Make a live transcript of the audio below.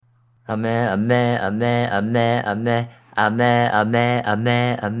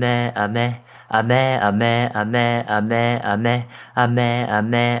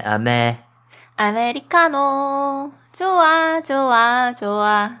아메리카노. 좋아, 좋아,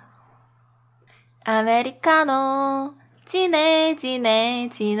 좋아. 아메리카노. 지네, 지네,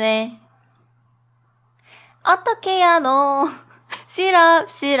 지네. 어떻게 해야 너? 시럽,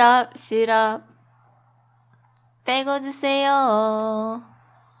 시럽, 시럽. 빼고 주세요.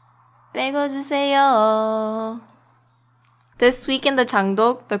 빼고 주세요. This week in the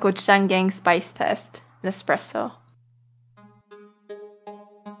Changdok, the gochujang gang spice test. Nespresso.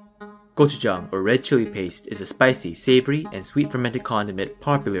 Gochujang, or red chili paste, is a spicy, savory, and sweet fermented condiment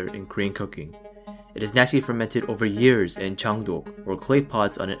popular in Korean cooking. It is naturally fermented over years in changdok, or clay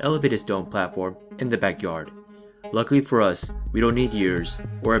pots on an elevated stone platform in the backyard. Luckily for us, we don't need years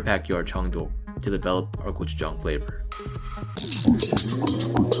or a backyard changdok to develop our gochujang flavor.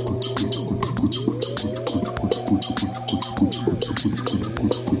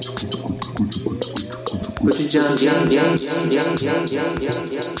 Gochujang,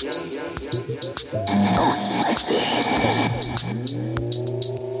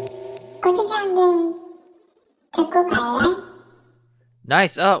 고추장님 듣고 갈래?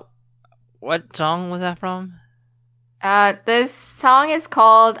 Nice. Oh, what song was that from? This song is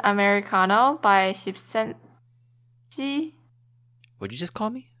called Americano by Shipsenji. What'd you just call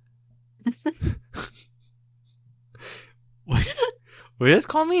me? What? What you just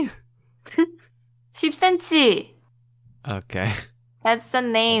call me? Shipsenji. Okay. That's the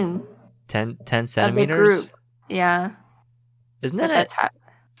name 10 of the centimeters? group. Yeah. Isn't At that that time.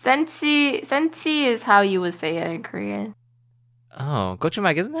 Senchi is how you would say it in Korean. Oh,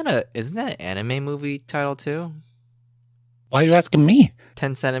 Gochujang, isn't that an anime movie title too? Why are you asking me?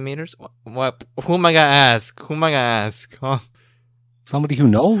 10 centimeters? What? Who am I gonna ask? Huh? Somebody who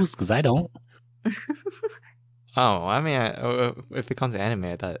knows, because I don't. Oh, I mean, if it comes to anime,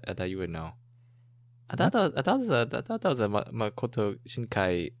 I thought you would know. I thought that was a Makoto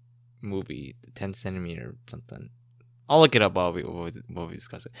Shinkai movie, 10 centimeter something. I'll look it up while we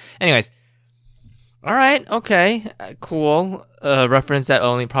discuss it. Anyways, all right, okay, cool. Reference that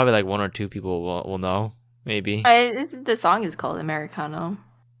only probably like one or two people will know, maybe. The song is called Americano.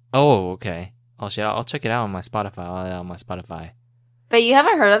 Oh, okay. Oh shit, I'll check it out on my Spotify. I'll add it on my Spotify. But you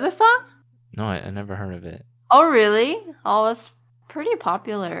haven't heard of the song? No, I never heard of it. Oh, really? Oh, it's pretty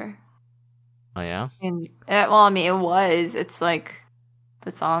popular. Oh yeah. Well, I mean, it was. It's like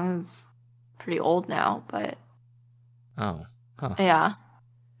the song's pretty old now, but Oh. Huh. yeah.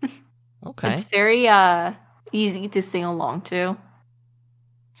 Okay. It's very easy to sing along to.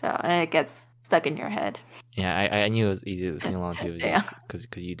 So, and it gets stuck in your head. Yeah, I knew it was easy to sing along to. Yeah. Because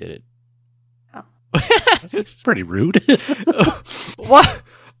you did it. Oh. That's pretty rude. What?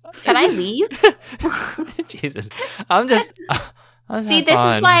 Can I leave? Jesus. I'm just See, this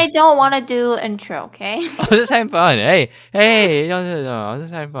is why I don't want to do intro, okay? I'm just having fun. Hey, no, I'm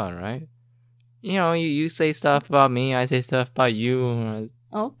just having fun, right? You know, you say stuff about me, I say stuff about you.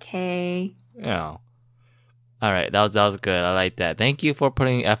 Okay. You know. All right, that was good. I like that. Thank you for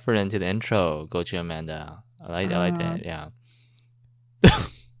putting effort into the intro, Gochu Amanda. I like that. Yeah.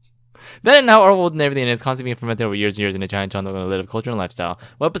 Then and now, our world and everything is constantly being fermented over years and years in a giant jungle of a live culture and lifestyle.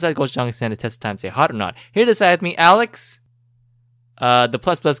 What besides gochujang stand the test of time? Say hot or not? Here to decide with me, Alex. The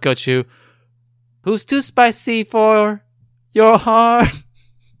plus gochu, who's too spicy for your heart.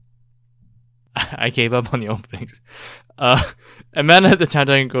 I gave up on the openings. Amanda the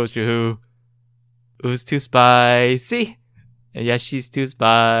Chandang gochu, who's too spicy. And yes, she's too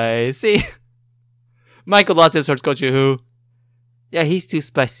spicy. Michael Lottes Horse gochu, who. Yeah, he's too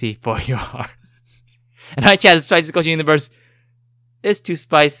spicy for your heart. And I chat the spicy coaching universe. It's too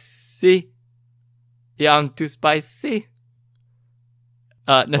spicy. Yeah, I'm too spicy.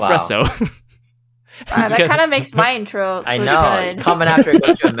 Nespresso. Wow. That kind of makes my intro. I know. Good. Coming after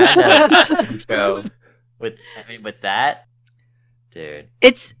Amanda intro with that, dude.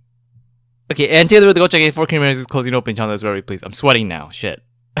 It's okay. And Taylor with the Gocha Gate 4 minutes is closing open. Chandler is very pleased. I'm sweating now. Shit.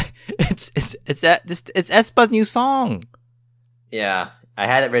 It's Espa's new song. Yeah, I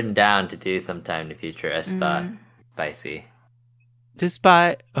had it written down to do sometime in the future. Espa, spicy.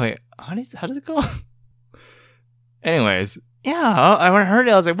 Despite, wait, how does it go? Anyways, yeah, when I heard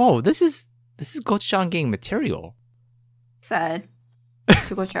it, I was like, whoa, this is gochujang gang material. Sad.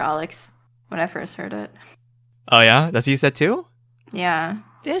 To go to Alex when I first heard it. Oh yeah, that's what you said too. Yeah.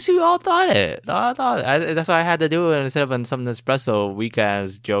 Yes, we all thought it. That's why I had to do it instead of some Nespresso weak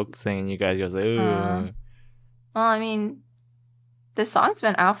ass joke thing. You guys like, well, I mean, this song's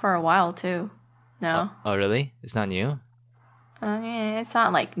been out for a while too. No. Oh really? It's not new. It's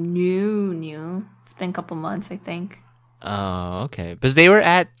not like new. It's been a couple months, I think. Oh, okay. Because they were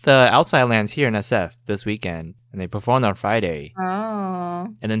at the Outside Lands here in SF this weekend, and they performed on Friday. Oh.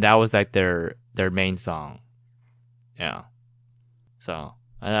 And then that was like their main song. Yeah. So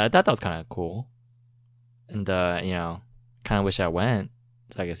I thought that was kind of cool. And, kind of wish I went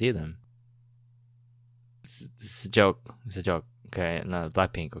so I could see them. It's a joke. It's a joke. Okay. No,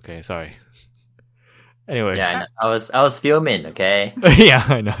 Blackpink. Okay. Sorry. Anyway. Yeah, I was filming. Okay. Yeah,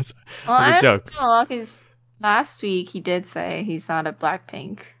 I know. It's Well, a joke. because last week he did say he's not a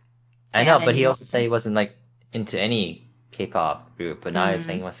Blackpink. I know, fan but he anymore. also said he wasn't like into any K-pop group, but now he's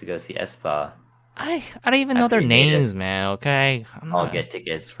saying he wants to go see aespa. I don't even know After their he made names, it. man. Okay. I'm I'll not- get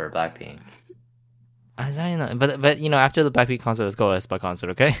tickets for Blackpink. I don't know. But after the Blackpink concert, let's go to Espa concert,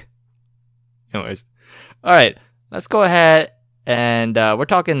 okay? Anyways. All right. Let's go ahead. And we're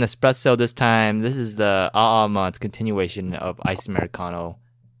talking Nespresso this time. This is the month continuation of Ice Americano.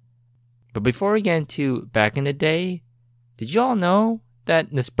 But before we get into back in the day, did you all know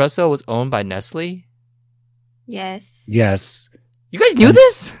that Nespresso was owned by Nestle? Yes. Yes. You guys knew Yes.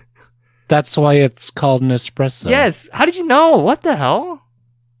 this? That's why it's called Nespresso. Yes. How did you know? What the hell?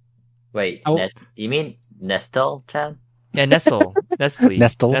 Wait, Oh. you mean Nestle, Chad? Yeah, Nestle. Nestle.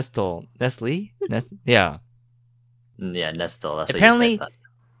 Nestle. Nestle. Nestle? Yeah. Yeah, Nestle. That's Apparently- what you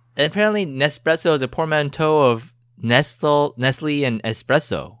said. Apparently, Nespresso is a portmanteau of Nestle, and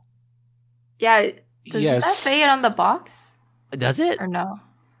espresso. Yeah. Does Yes. that say it on the box Does it? or no?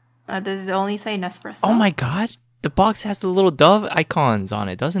 Does it only say Nespresso? Oh my god. The box has the little dove icons on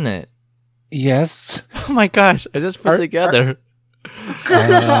it, doesn't it? Yes. Oh my gosh. I just put Are- together.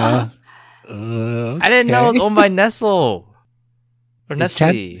 I I didn't know it was owned by Nestle. Or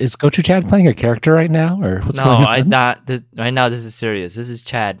Nestle. Is Gochu Chad playing a character right now, or what's No, going on? I not. Right now, this is serious. This is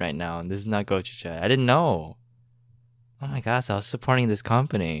Chad right now, and this is not Gochu Chad. I didn't know. Oh my gosh, I was supporting this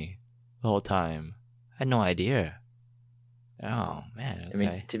company the whole time. I had no idea. Oh man. Okay. I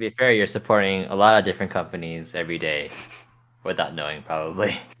mean, to be fair, you're supporting a lot of different companies every day without knowing,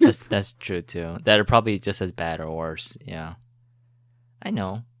 probably. That's true too. That are probably just as bad or worse. Yeah, I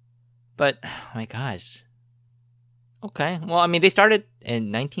know, but oh my gosh. Okay, well, I mean, they started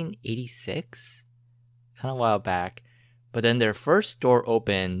in 1986, kind of a while back, but then their first store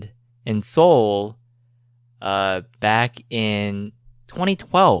opened in Seoul, back in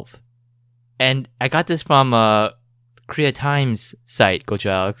 2012, and I got this from Korea Times site. Go to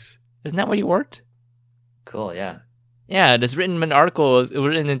Alex. Isn't that where you worked? Cool, yeah. Yeah, this written in an article. It was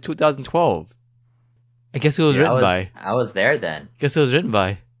written in 2012. I guess it was Yeah, written by. I was there then. Guess it was written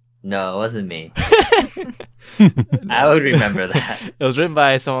by. No, it wasn't me. I would remember that. It was written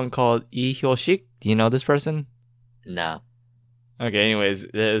by someone called Lee Hyo-shik. Do you know this person? No. Okay, anyways,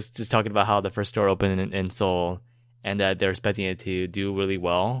 it was just talking about how the first store opened in Seoul and that they're expecting it to do really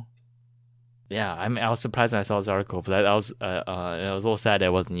well. Yeah, I was surprised when I saw this article, but I was it was a little sad that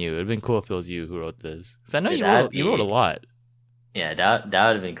it wasn't you. It'd been cool if it was you who wrote this. Because I know Yeah, you wrote a lot. Yeah, that would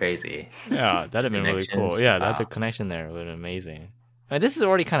have been crazy. Yeah, that'd have been really cool. Connections. Yeah, that the Wow. connection there would have been amazing. I mean, this is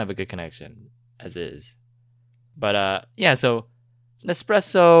already kind of a good connection as is. But yeah, so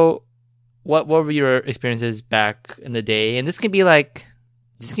Nespresso, what were your experiences back in the day? And this can be like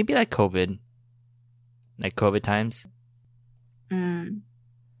COVID. Like COVID times.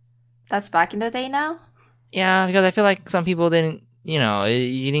 That's back in the day now? Yeah, because I feel like some people didn't, you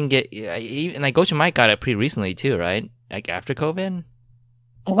didn't get, even like Gochu Mike got it pretty recently too, right? Like after COVID?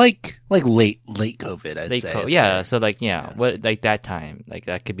 like late COVID, I'd Late say. COVID. it's Yeah, fair. so like, yeah, what, like that time. Like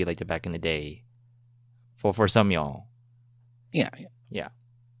that could be like the back in the day for some y'all. Yeah. Yeah.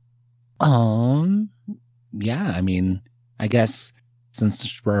 Yeah, I mean, I guess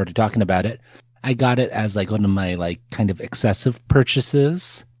since we're already talking about it, I got it as like one of my like kind of excessive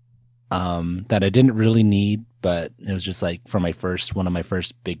purchases that I didn't really need, but it was just like for one of my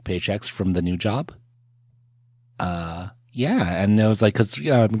first big paychecks from the new job. Yeah, and it was like cuz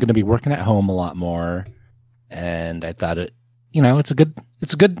I'm going to be working at home a lot more, and I thought it's a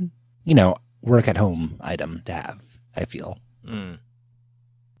good work at home item to have, I feel. Mm.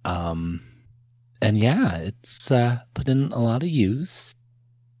 And yeah, it's put in a lot of use.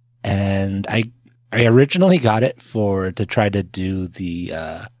 And I originally got it to try to do the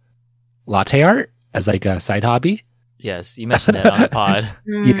latte art as like a side hobby. Yes, you mentioned that on the pod.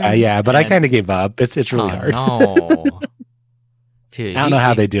 Yeah, but I And- kind of gave up. It's really hard. No. Dude, I don't know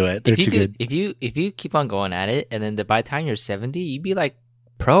how they do it. They're too good. If you keep on going at it, and then by the time you're 70, you'd be like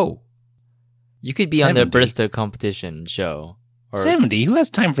pro. You could be on the 70? barista competition show. Or 70? Who has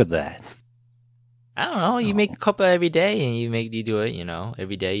time for that? I don't know. You Oh. make a cup every day, and you do it.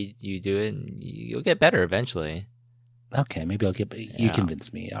 Every day you do it, and you'll get better eventually. Okay, maybe I'll get. You Yeah.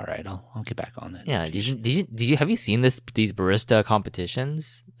 convinced me. All right, I'll get back on it. Yeah, have you seen these barista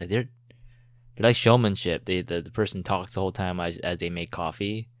competitions? Like they're like showmanship. The person talks the whole time as they make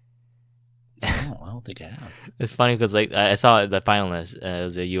coffee. Oh, I don't think I have. It's funny because like I saw the finalist. It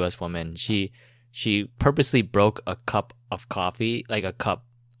was a U.S. woman. She purposely broke a cup of coffee, like a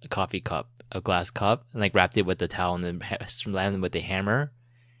coffee cup, a glass cup, and like wrapped it with the towel and then slammed it with a hammer.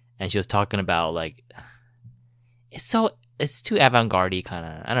 And she was talking about like it's too avant-garde kind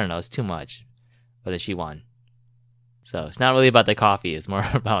of. I don't know. It's too much. But then she won. So it's not really about the coffee. It's more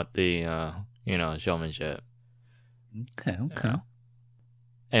about the showmanship. Okay.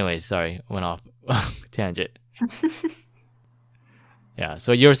 Anyways, sorry, went off tangent. Yeah,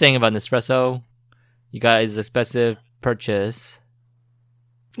 so you were saying about Nespresso, you guys expensive purchase.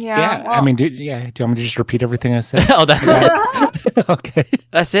 Yeah. I mean, do you want me to just repeat everything I said? Oh, that's it. Okay.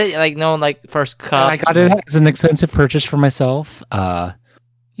 That's it. Like no, like first cup. I got it as an expensive purchase for myself. Yeah,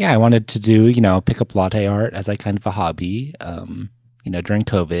 I wanted to do, pick up latte art as kind of a hobby, during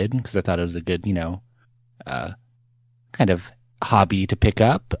COVID, because I thought it was a good, kind of hobby to pick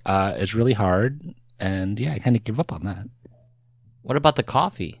up. It's really hard. And yeah, I kind of give up on that. What about the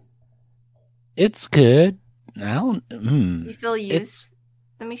coffee? It's good. You still use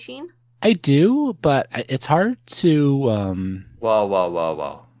the machine? I do, but it's hard to.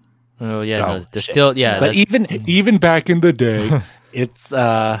 Whoa. Oh yeah, Oh, no, there's shit. still yeah. But even back in the day, it's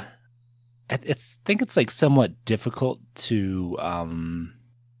I think it's like somewhat difficult to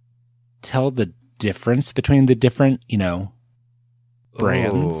tell the difference between the different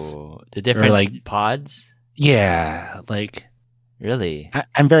brands. Ooh, the different like- pods. Yeah, like Really?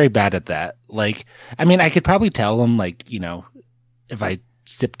 I'm very bad at that. Like, I mean, I could probably tell them if I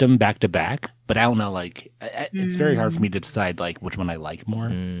sipped them back to back, but I don't know. Like, it's very hard for me to decide like which one I like more.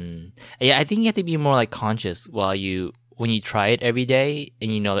 Yeah, I think you have to be more like conscious when you try it every day,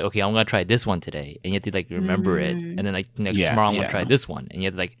 and like, okay, I'm gonna try this one today, and you have to like remember it, and then like tomorrow I'm gonna try this one, and you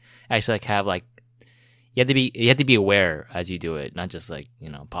have to like actually like have like you have to be aware as you do it, not just like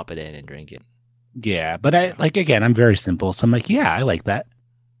pop it in and drink it. Yeah, but again, I'm very simple, so I'm like, yeah, I like that,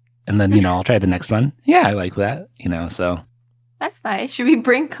 and then I'll try the next one. Yeah, I like that. So. That's nice. Should we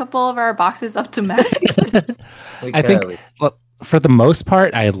bring a couple of our boxes up to Max? I think for the most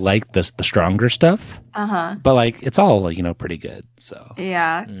part, I like the stronger stuff. But like it's all pretty good. So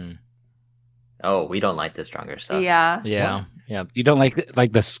Yeah. Oh, we don't like the stronger stuff. Yeah. Yeah. you don't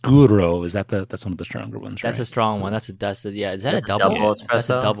like the Scuro? Is that's one of the stronger ones? That's right? a strong one. That's a yeah. Is that That's a double? double That's a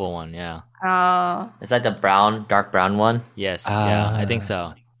espresso? double one. Yeah. Oh. Is that the dark brown one? Yes. Yeah. I think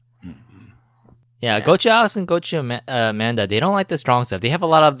so. Mhm. Yeah, Gochu Alex and Gochu Amanda, they don't like the strong stuff. They have a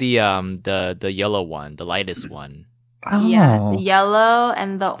lot of the yellow one, the lightest one. Yeah. Oh. The yellow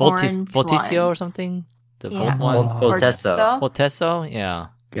and the orange Voltisio or ones. something? The Yeah. fourth one? Voltesso. Voltesso? Yeah.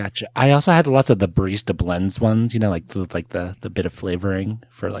 Gotcha. I also had lots of the barista blends ones. Like the bit of flavoring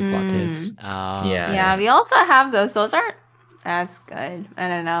for like lattes. Yeah. Yeah, we also have those. Those aren't as good. I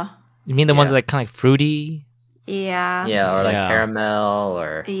don't know. You mean the ones Yeah. that like kind of like fruity? Yeah. Yeah, or like Yeah. caramel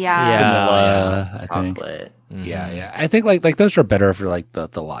or Yeah. Yeah. Vanilla, I think. chocolate. Mhm. Yeah. I think like those are better for like the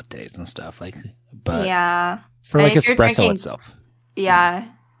lattes and stuff. Like, but Yeah. for And like if you're espresso drinking- itself. Yeah.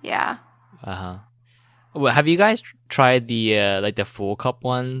 Yeah. Uh-huh. Well, have you guys tried the like the full cup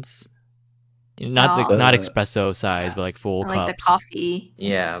ones? Not No. not espresso size, but like full Or like the cups. coffee.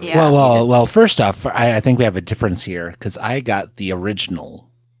 Yeah. Yeah. Well. First off, I think we have a difference here because I got the original.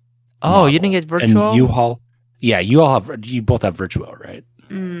 Oh, you model, didn't get virtual? And you both have virtual, right?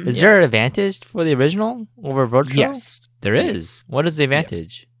 Mm. Is there an advantage for the original over virtual? Yes, There is. What is the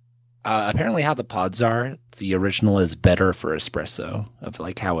advantage? apparently, how the pods are, the original is better for espresso of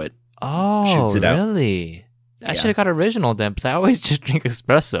like how it. Oh, Shoots it out. really? I Yeah. should have got original then, because I always just drink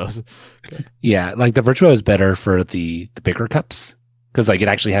espressos. Yeah, like the virtual is better for the bigger cups because like it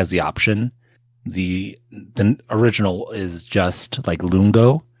actually has the option. The original is just like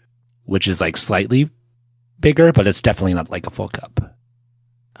Lungo, which is like slightly bigger, but it's definitely not like a full cup.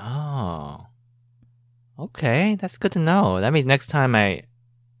 Oh. Okay, that's good to know. That means next time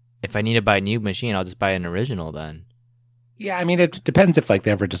if I need to buy a new machine, I'll just buy an original then. Yeah, I mean, it depends if like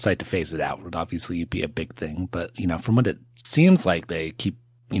they ever decide to phase it out. It would obviously be a big thing, but from what it seems like, they keep,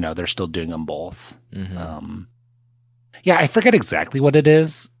 they're still doing them both. Mhm. Yeah, I forget exactly what it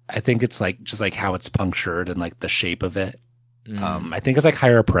is. I think it's like just like how it's punctured and like the shape of it. Mm. I think it's like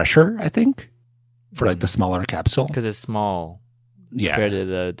higher pressure. I think for like the smaller capsule. Because it's small Yeah, compared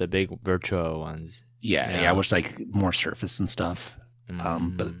to the big virtual ones. yeah, Yeah. which like more surface and stuff. But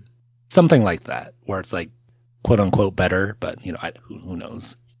Mm. something like that where it's like quote unquote better, but who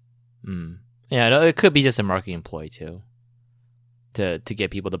knows? Mm. Yeah, no, it could be just a marketing ploy too, to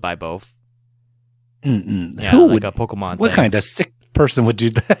get people to buy both. Yeah, Who like would? a Pokemon What thing. kind of sick person would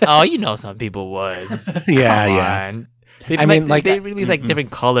do that? Oh, some people would. Yeah, Come yeah. on. They, I mean, like, they release like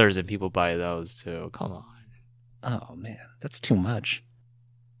different colors and people buy those too. Come on. Oh man, that's too much.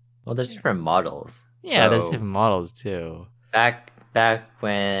 Well, there's different models. Yeah, there's So, different models too. back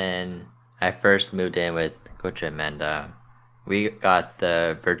when I first moved in with Coach Amanda, we got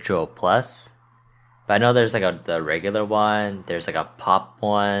the Virtual Plus. But I know there's like the regular one. There's like a pop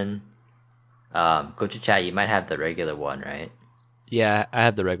one. Coach Chat, you might have the regular one, right? Yeah, I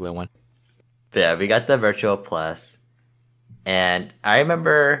have the regular one. But yeah, we got the Virtual Plus, and I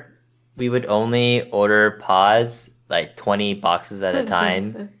remember we would only order pods like 20 boxes at a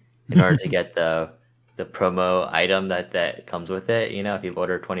time in order to get the promo item that comes with it. If you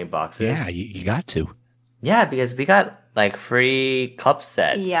order 20 boxes. Yeah, you got to. Yeah, because we got like free cup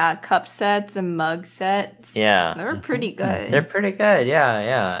sets. Yeah, cup sets and mug sets. Yeah. They were pretty good. They're pretty good.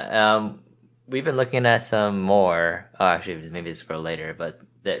 Yeah. We've been looking at some more. Oh, actually, maybe it's for later, but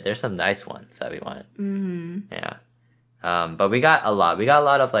there's some nice ones that we wanted. Mm-hmm. Yeah. But we got a lot. We got a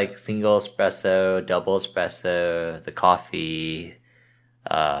lot of like single espresso, double espresso, the coffee.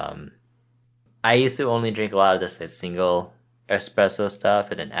 I used to only drink a lot of this like, single espresso stuff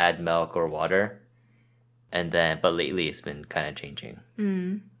and then add milk or water. But lately it's been kind of changing.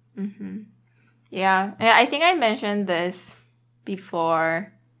 Mm-hmm. Yeah, I think I mentioned this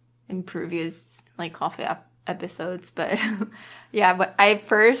before in previous like coffee episodes, but yeah, but I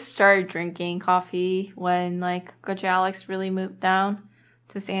first started drinking coffee when like Coach Alex really moved down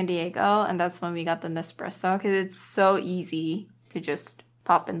to San Diego, and that's when we got the Nespresso because it's so easy to just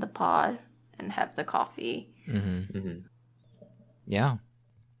pop in the pod and have the coffee. Yeah.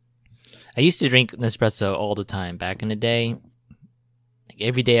 I used to drink Nespresso all the time back in the day. Like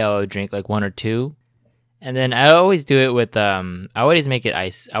every day I would drink like one or two. And then I always do it with I always make it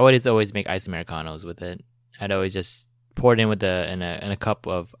ice. I always make ice Americanos with it. I'd always just pour it in with in a cup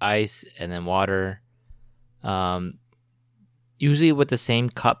of ice and then water. Usually with the same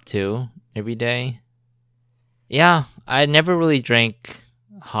cup too, every day. Yeah, I never really drank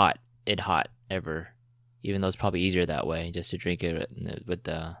hot ever. Even though it's probably easier that way, just to drink it with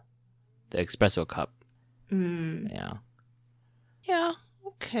the espresso cup. Yeah.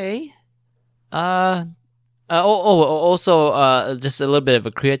 Okay. Also, just a little bit of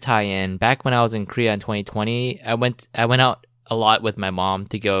a Korea tie-in. Back when I was in Korea in 2020, I went out a lot with my mom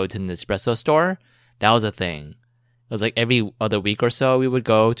to go to the Nespresso store. That was a thing. It was like every other week or so we would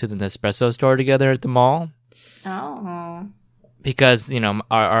go to the Nespresso store together at the mall. Oh. Because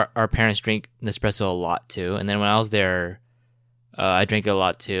our parents drink Nespresso a lot too, and then when I was there, I drank it a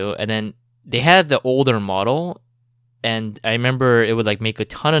lot too. And then they had the older model, and I remember it would like make a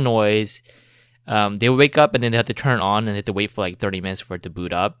ton of noise. They would wake up and then they had to turn it on and they had to wait for like 30 minutes for it to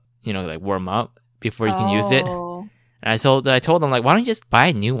boot up, like warm up before you can use it. And I told them like, why don't you just buy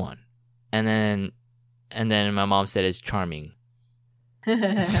a new one? And then my mom said it's charming.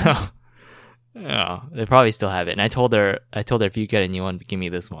 So yeah, they probably still have it. And I told her if you get a new one, give me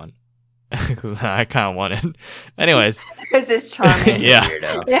this one. Because I kind of want it. Anyways. Because it's charming. Yeah.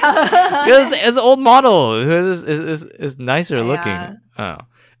 Yeah. Because it's an old model. It's nicer looking. Oh.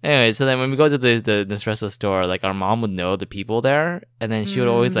 Anyway, so then when we go to the Nespresso store, like our mom would know the people there, and then she would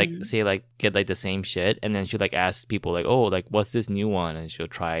always like say like get like the same shit, and then she'd like ask people like, oh, like what's this new one, and she'll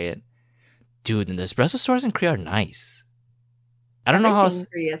try it. Dude, the Nespresso stores in Korea are nice. I don't know how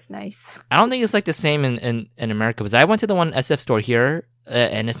Korea's nice. I don't think it's like the same in America, because I went to the one SF store here,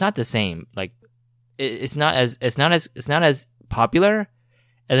 and it's not the same. Like it's not as popular,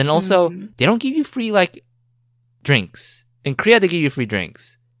 and then also they don't give you free like drinks. In Korea, they give you free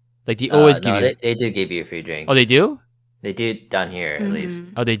drinks. Like they always give you. They do give you free drinks. Oh, they do. They do down here at least.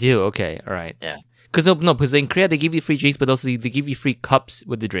 Oh, they do. Okay, all right. Yeah. Because in Korea they give you free drinks, but also they give you free cups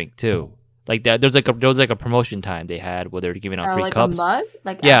with the drink too. Like that, there was like a promotion time they had where they were giving out free like cups. A mug,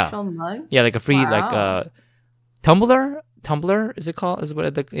 like actual mug. Yeah, like a free tumbler. Tumbler is it called? Is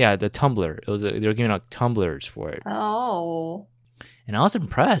what the tumbler. It was. They were giving out tumblers for it. Oh. And I was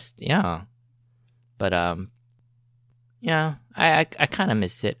impressed. Yeah. But yeah, I kind of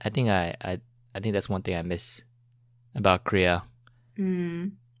miss it. I think that's one thing I miss about Korea.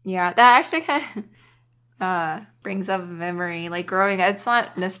 Yeah, that actually kind of brings up a memory. Like growing up, it's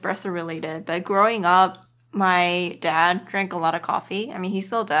not Nespresso related, but growing up, my dad drank a lot of coffee. I mean, he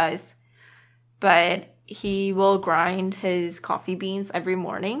still does, but he will grind his coffee beans every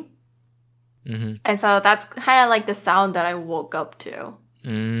morning. And so that's kind of like the sound that I woke up to.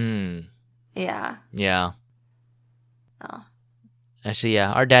 Yeah. Yeah. Oh. Actually,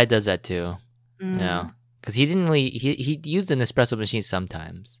 yeah, our dad does that too. Yeah, because he didn't really he used an espresso machine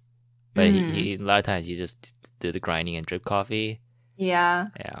sometimes, but he a lot of times he just did the grinding and drip coffee. Yeah.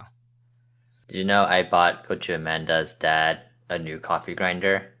 Yeah. Did you know I bought Coach Amanda's dad a new coffee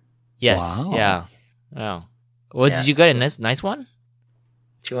grinder? Yes. Wow. Yeah. Oh. Well, Yeah. did you get a nice one?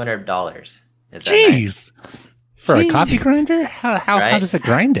 $200. Is that Jeez. For a Jeez. coffee grinder? How Right? does it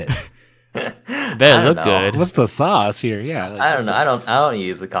grind it? nice? Better I look don't know. good. What's the sauce here? Yeah. like, I don't what's know. it- I don't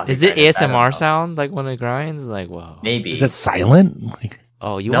use the coffee. Is it grinders. I don't ASMR know. sound like when it grinds? Like whoa. Maybe. Is it silent? Like,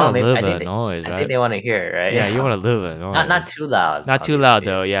 Oh, you No, want a maybe- little I bit think of they- noise, I right? think they want to hear it, right? Yeah, you want a little bit of noise. not too loud. Not too loud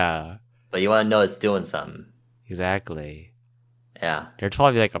obviously. though. Yeah. But you want to know it's doing something. Exactly. Yeah. There's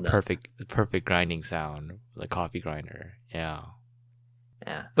probably like a No. perfect grinding sound, the coffee grinder. Yeah.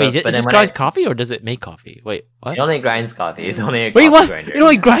 Yeah. Wait, it then just when grinds coffee or does it make coffee? Wait, what? It only grinds coffee. It's only a Wait, coffee what? grinder. It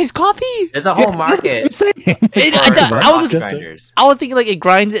only grinds coffee? There's a whole Yeah, that's what I'm market. saying. It- I for thought- I was coffee just- grinders. I was thinking like it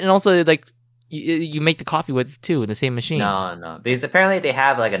grinds it and also like you make the coffee with it too in the same machine. No, because apparently they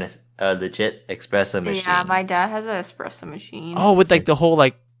have like a legit espresso machine. Yeah, my dad has an espresso machine. Oh, with like the whole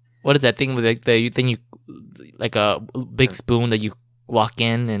like what is that thing with like the thing you like a big spoon that you lock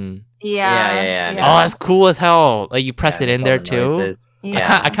in and Yeah. oh that's cool as hell. Like you press Yeah, it in all there the too. noises.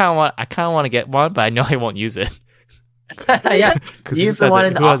 Yeah. I kind of want to get one, but I know I won't use it. Yeah, Because use the one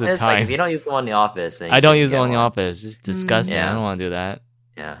in the office. Like, if you don't use the one in the office, then I you don't can use it get on the one. office. It's disgusting. Yeah. I don't want to do that.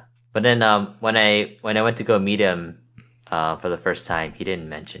 Yeah, but then when I went to go meet him for the first time, he didn't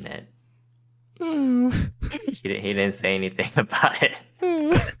mention it. He didn't say anything about it.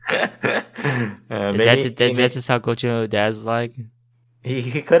 Is that just how Gocho Dad's like?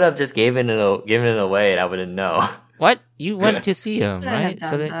 he could have just given it away, and I wouldn't know. What? You went to see him, I right? had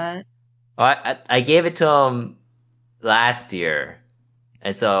So done then, that. I gave it to him last year,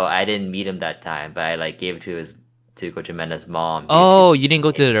 and so I didn't meet him that time. But I like gave it to Coach Amanda's mom. because oh, you didn't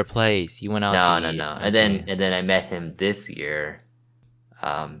go to their place. You went out. No, to no, eat. no. Okay. And then I met him this year.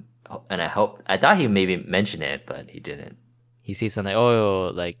 And I thought he maybe mentioned it, but he didn't. he says something.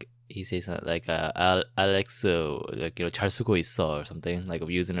 Oh, like he says something like Alex, like 잘 쓰고 있어 or something like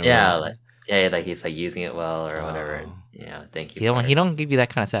using it. Yeah, well. like like he's like using it well or whatever. Oh. Yeah, thank you. He don't for he it. don't give you that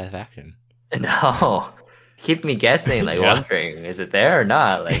kind of satisfaction. No, keep me guessing, like Yeah. wondering, is it there or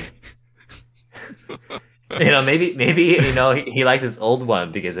not? Like, maybe he likes his old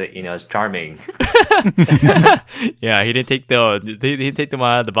one because it's charming. Yeah, he didn't take the one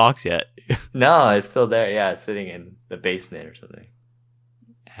out of the box yet. No, it's still there. Yeah, it's sitting in the basement or something.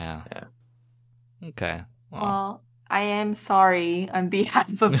 Yeah. Yeah. Okay. Well, Well, I am sorry on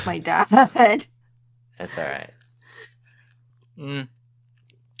behalf of my dad. That's all right.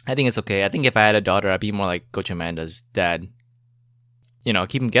 I think it's okay. I think if I had a daughter, I'd be more like Coach Amanda's dad.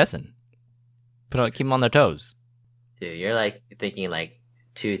 Keep them guessing. Keep them on their toes. Dude, you're like thinking like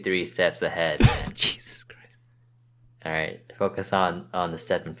 2-3 steps ahead. Jesus Christ. All right, focus on the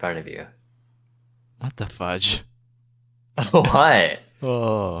step in front of you. What the fudge? What?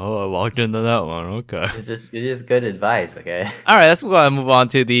 Oh, I walked into that one. Okay. It's just good advice, okay? All right, let's move on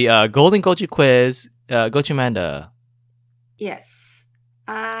to the Golden Gochu quiz. Gochu Amanda. Yes.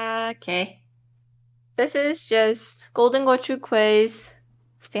 Okay. This is just Golden Gochu Quiz,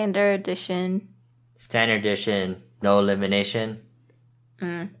 Standard Edition. Standard edition, no elimination.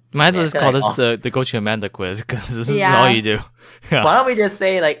 Might as well Yeah, just call like this the Gochu Amanda quiz because this is Yeah. all you do. Yeah. Why don't we just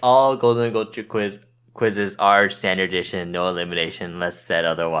say like all Golden Gochu quizzes are standard edition, no elimination, unless said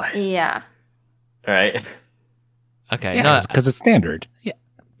otherwise. Yeah. All right. Okay. Yeah, No, because it's standard. Yeah.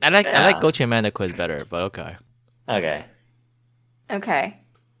 I like Yeah. Gochu Amanda quiz better, but okay. Okay. Okay.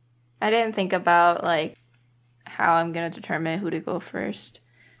 I didn't think about like how I'm gonna determine who to go first.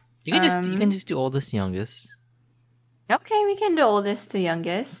 You can just do oldest youngest. Okay, we can do oldest to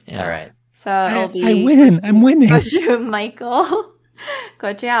youngest. Yeah. All right. So it'll be I win. I'm winning. Gochu Michael,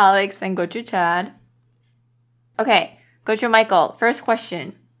 Gochu Alex, and Gochu Chad. Okay, Gochu Michael. First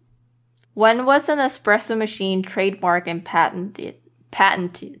question: when was an espresso machine trademarked and patented?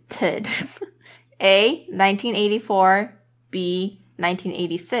 A. 1984. B.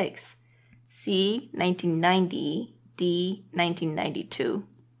 1986. C. 1990. D. 1992.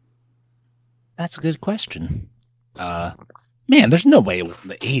 That's a good question. Man, there's no way it was in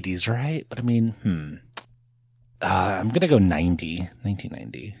the 80s, right? But I mean, I'm gonna go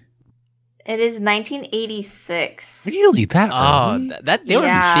 1990. It is 1986. Really? That Oh, early? that they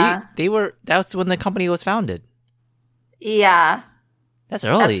Yeah. were that's when the company was founded. Yeah, That's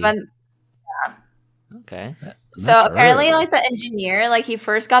early. that's when. Okay. So That's apparently, early. like the engineer, like he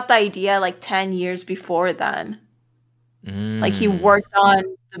first got the idea like 10 years before then. Like he Mm. worked on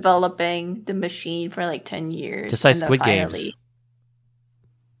developing the machine for like 10 years. Just like and then Squid Games. finally-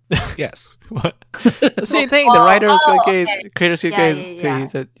 Yes. What? The same thing. The writer of Squid Games, okay. creator of Squid Yeah, Games, yeah, he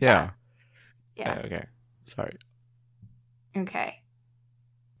said, yeah. Yeah. Okay. Sorry. Okay.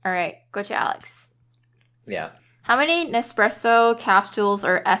 All right. Go to Alex. Yeah. How many Nespresso capsules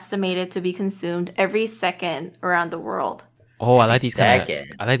are estimated to be consumed every second around the world? Oh, I Every like these kind of.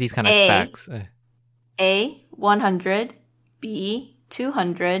 second. I like these kind of A. facts. A. 100. B.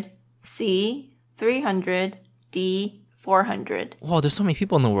 200. C. 300. D. 400. Whoa, there's so many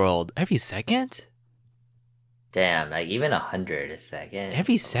people in the world. Every second? Damn, like even 100 a second.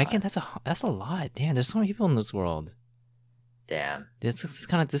 Every That's a second? lot. That's a lot. Damn, there's so many people in this world. Damn. This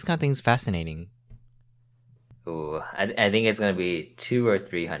kind of thing's fascinating. Ooh, I think it's gonna be 2 or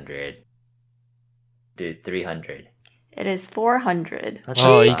 300. Dude, 300. It is 400. What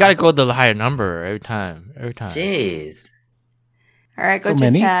Oh, the you fuck? gotta go to the higher number every time. Jeez. All right, go So to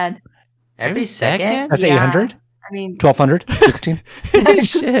many? Chad. Every second? That's Yeah. 800, I mean, 1200, 16.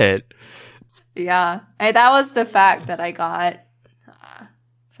 Shit. yeah. That was the fact that I got.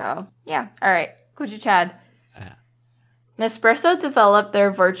 So, yeah. All right, go to Chad. Yeah. Nespresso developed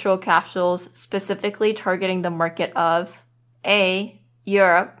their virtual capsules specifically targeting the market of A.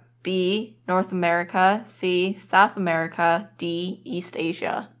 Europe, B. North America, C. South America, D. East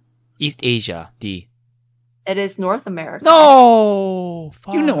Asia. East Asia, D. It is North America. No!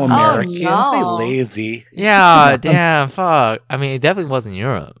 Fuck. You know Americans, they no. lazy. Yeah, damn, fuck. I mean, it definitely wasn't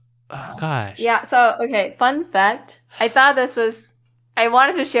Europe. Oh, gosh. Yeah, so, okay, fun fact. I thought this was... I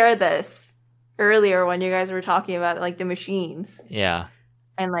wanted to share this earlier when you guys were talking about, like, the machines. Yeah.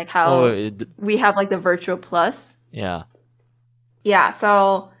 And, like, how Oh, it- we have, like, the Virtual Plus. yeah. Yeah,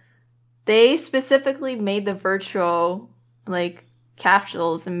 so they specifically made the virtual like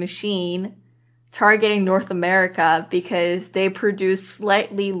capsules and machine targeting North America because they produce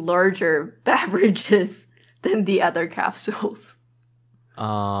slightly larger beverages than the other capsules.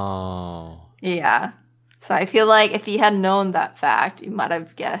 Oh. Yeah. So I feel like if you had known that fact, you might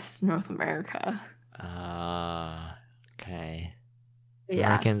have guessed North America. Okay. Yeah.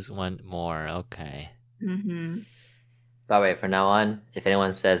 Americans want more. Okay. Mm-hmm. By the way, from now on, if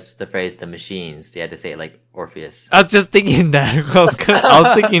anyone says the phrase "the machines," they had to say it like Orpheus. I was just thinking that. I was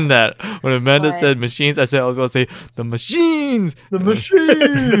thinking that when Amanda What? said machines, I said I was going to say the machines. The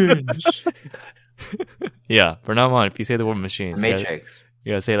machines. Yeah. From now on, if you say the word machines, Matrix.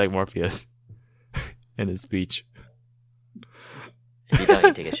 you gotta say it like Morpheus in his speech. If you don't,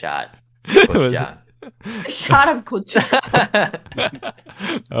 you take a shot. Was Coach it- John. Shut up, Coach.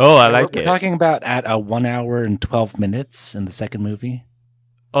 Oh, I like We're it. talking about at 1 hour and 12 minutes in the second movie.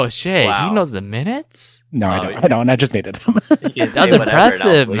 Oh shit! Wow. He knows the minutes. No, I Oh, don't. yeah. I don't. I just made it up. You can That's say whatever and I'll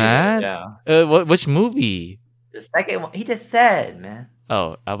impressive, believe it, man. Yeah. Which movie? The second one, he just said, man.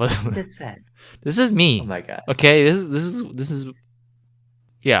 Oh, I was. He just said. This is me. Oh my god. Okay, this is.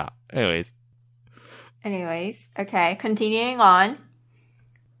 Yeah. Anyways. Anyways, okay, continuing on.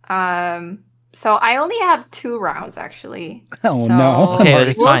 So I only have 2 rounds actually. Oh, So no. Okay,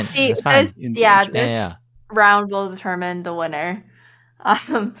 that's we'll fine. see. That's fine. This, yeah, Yeah, this yeah. round will determine the winner.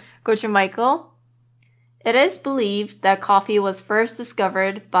 Coach Michael, it is believed that coffee was first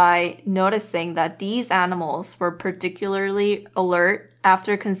discovered by noticing that these animals were particularly alert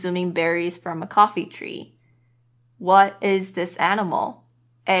after consuming berries from a coffee tree. What is this animal?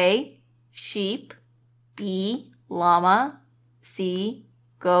 A. Sheep. B. Llama. C.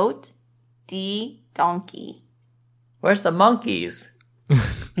 Goat. D. Donkey. Where's the monkeys?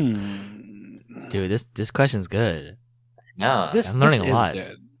 Dude, this question's good. No. This, I'm learning this a is lot.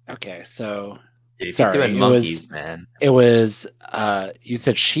 good. Okay, so Dude, sorry, you're doing it monkeys, was- man. it was, you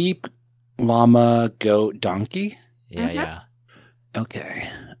said sheep, llama, goat, donkey? Yeah, Mhm. yeah. Okay.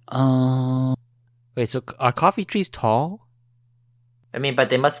 Wait, so are coffee trees tall? I mean, but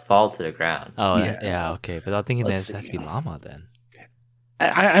they must fall to the ground. Oh, Yeah. yeah, okay. But I'm thinking Let's this has to see. be llama then.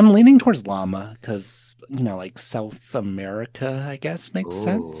 I'm leaning towards llama because, like South America, I guess, makes Ooh.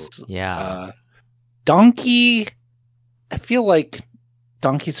 sense. Yeah. Donkey, I feel like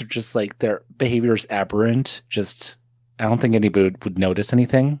donkeys are just like their behavior is aberrant. Just, I don't think anybody would notice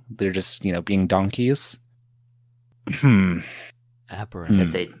anything. They're just, being donkeys. Aberrant.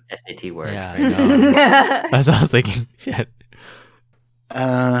 SAT word. Yeah, right? I know. That's what I was thinking. Shit.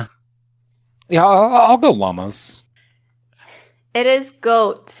 Yeah, I'll go llamas. It is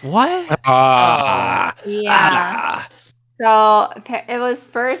goat. What? Ah, Yeah. So it was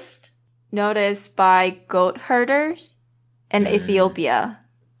first noticed by goat herders in Ethiopia.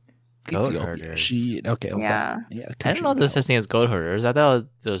 Goat Ethiopia. herders. Shit. Okay. well, Yeah. yeah. I didn't know there's such thing as goat herders. I thought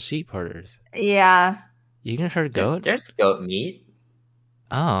it was sheep herders. Yeah. You can herd goat? There's goat meat.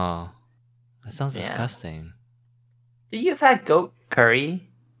 Oh. That sounds Yeah. disgusting. You've had goat curry.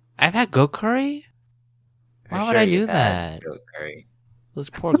 I've had goat curry. For Why would sure I do you've had that? goat curry. Those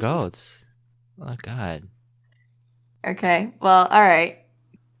poor goats. Oh God. Okay. Well, all right.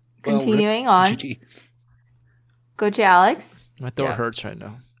 Well, Continuing on. GG. Go to Alex. My throat Yeah. hurts right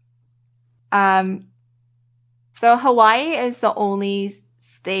now. So Hawaii is the only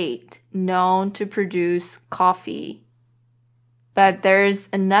state known to produce coffee. But there's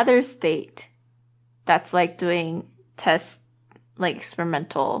another state that's like doing test, like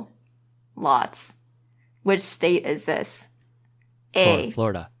experimental lots. Which state is this? A.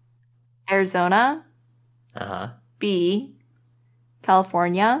 Florida. Arizona. Uh-huh. B.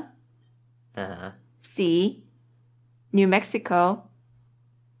 California. Uh-huh. C. New Mexico.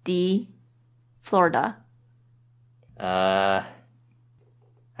 D. Florida. I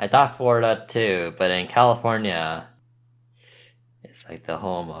thought Florida too, but in California, it's like the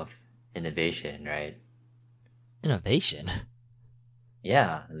home of innovation, right? Innovation.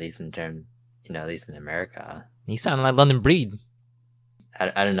 Yeah, at least in at least in America. You sound like London Breed.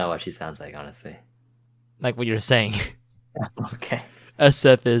 I don't know what she sounds like, honestly. Like what you're saying. Okay.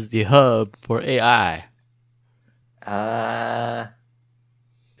 SF is the hub for AI.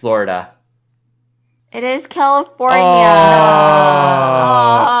 Florida. It is California.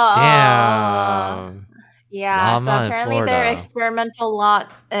 Oh, damn. Yeah, Llama so in apparently there are Florida. experimental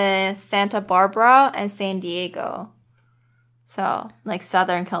lots in Santa Barbara and San Diego. So, like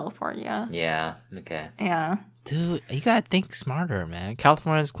Southern California. Yeah. Okay. Yeah. Dude, you gotta think smarter, man.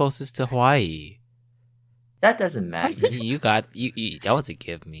 California's closest to Hawaii. That doesn't matter. you got you. That was a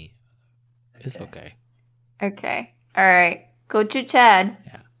give me. It's okay. Okay. All right. Go to Chad.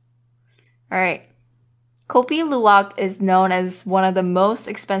 Yeah. All right. Kopi Luwak is known as one of the most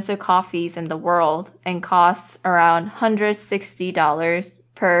expensive coffees in the world and costs around $160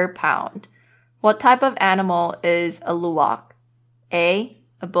 per pound. What type of animal is a luwak? A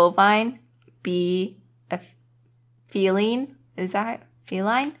bovine. B, a feline. Is that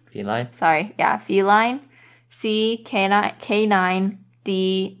feline? Feline? Sorry. Yeah, feline. C, canine.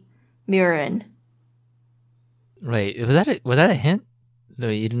 D, murine. Wait, was that a hint? No,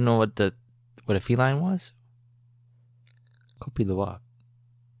 you didn't know what a feline was? Kopi Luwak.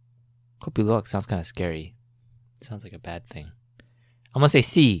 Kopi Luwak sounds kind of scary. Sounds like a bad thing. I'm gonna say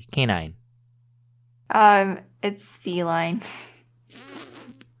C, canine. It's feline.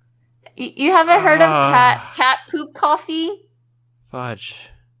 You haven't heard of cat poop coffee? Fudge.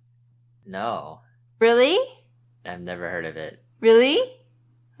 No. Really? I've never heard of it. Really?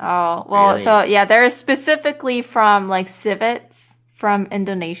 Oh, well, Really? so yeah, they're specifically from like civets from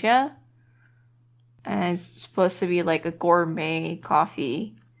Indonesia. And it's supposed to be like a gourmet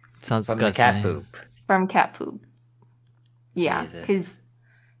coffee Sounds From the disgusting. cat poop. from cat poop. Yeah, Jesus. because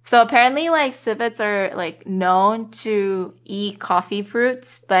so apparently like civets are like known to eat coffee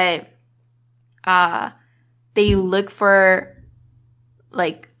fruits, but they look for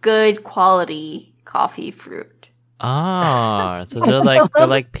like good quality coffee fruit. Ah, so they're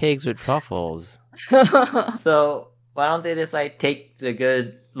like pigs with truffles. So why don't they just like take the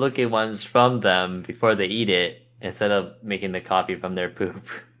good looking ones from them before they eat it instead of making the coffee from their poop?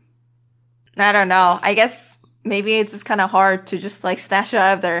 I don't know. I guess maybe it's just kind of hard to just like snatch it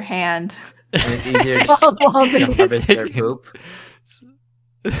out of their hand. And it's easier to harvest their poop.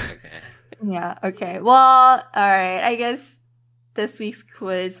 Okay. Yeah, okay. Well, all right. I guess this week's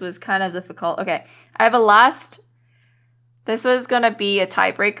quiz was kind of difficult. Okay. I have a last. This was going to be a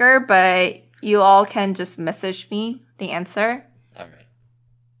tiebreaker, but you all can just message me the answer. All right.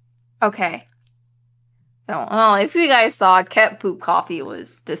 Okay. So, well, if you guys thought cat poop coffee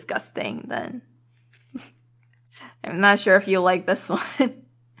was disgusting, then I'm not sure if you like this one.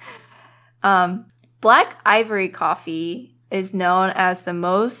 Black ivory coffee is known as the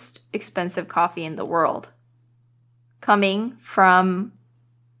most expensive coffee in the world, coming from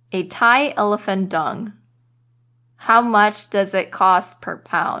a Thai elephant dung. How much does it cost per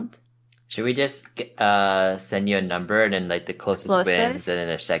pound? Should we just send you a number and then like the closest wins Closest? and then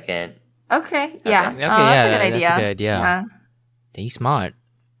a second? Okay, yeah. Okay. Okay, That's a yeah, good idea. that's a good idea. Yeah. Dang, you smart.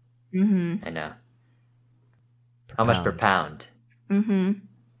 Mm-hmm. I know. How much per pound? Mm-hmm.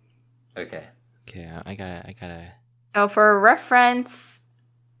 Okay. Okay, I gotta. So for reference,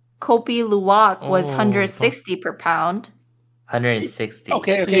 Kopi Luwak was Oh, 160 per pound. 160.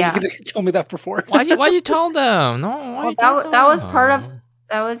 Okay, Yeah. you could tell me that before. Why you tell them? No, why Well, you tell that was them? part of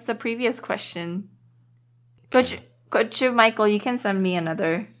that was the previous question. Coach Michael, you can send me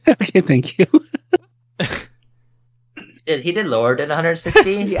another. Okay, thank you. He did lower than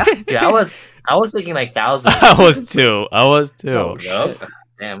 160? Yeah. Yeah, I was thinking like thousands. I was too. Oh, Oh, no.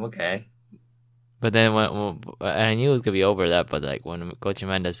 Damn, okay. But then and I knew it was gonna be over that, but like when Coach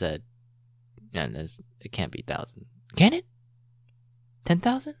Amanda said, "Yeah, it can't be 1,000. Can it?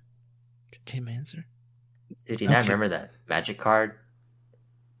 10,000?" Change my answer. Dude, do you not Okay. remember that magic card?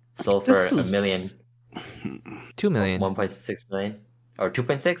 Sold for This a is- million, 2 million. 1.6 million, or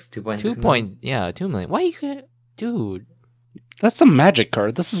 2.6, 2.6 2 million? yeah, 2 million. Why you could, dude? That's a magic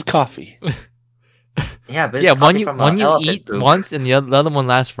card. This is coffee. Yeah, but it's Yeah, coffee from one an you elephant eat poop. once, and the other one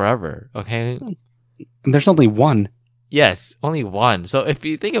lasts forever. Okay. And there's only one. Yes, only one. So if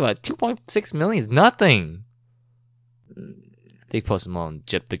you think about it, 2.6 million is nothing. They Post Malone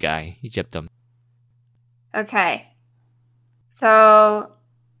gypped the guy. He gypped him. Okay. So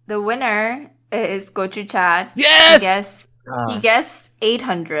the winner is Gochu Chad. Yes! He Ah, guessed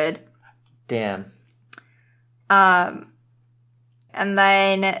 800. damn. And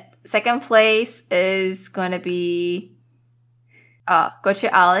then second place is going to be Gochu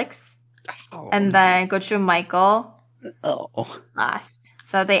Alex, and then Gochu Michael Oh. last.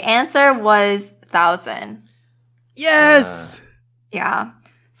 So the answer was 1,000. Yes! Yeah.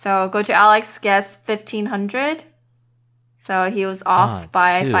 So Gochu Alex guessed 1,500. So he was off Oh,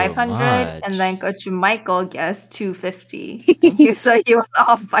 by too 500, much. and then Gochu Michael guessed 250. So he was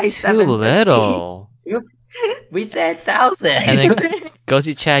off by Too 750. little. We said 1,000. And then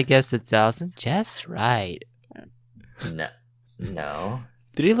Goji Chad guessed 1,000. Just right. No.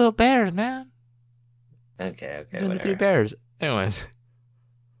 3 little bears, man. Okay, Doing the 3 whatever. bears. Anyways.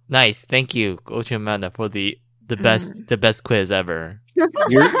 Nice. Thank you, Gochi Amanda, for the best quiz ever.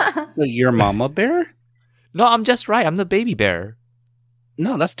 Your mama bear? No, I'm just right. I'm the baby bear.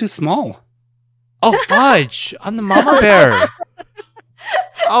 No, that's too small. Oh, fudge! I'm the mama bear.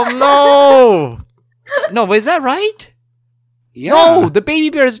 Oh, no! No, is that right? Yeah. No, the baby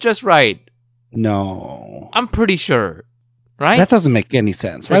bear is just right. No. I'm pretty sure. Right? That doesn't make any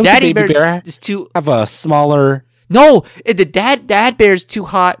sense. The Why would the daddy baby bear bear is too... have a smaller... No! The dad bear is too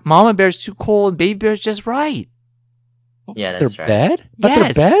hot, mama bear is too cold, and baby bear is just right. Yeah, Their that's right. bed? But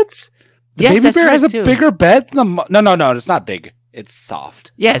Yes. their beds? The Yes, baby that's bear has a right, too. bigger bed than the... No, it's not big. It's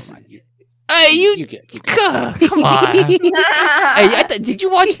soft. Yes. Never mind. Hey, You get... Come on. Hey, did you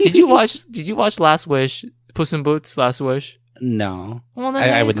watch Last Wish? Puss in Boots, Last Wish? No. Well, then I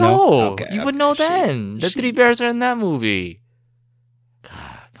there you would go. know. Okay, you okay. would know She- then. The she- 3 bears are in that movie. God,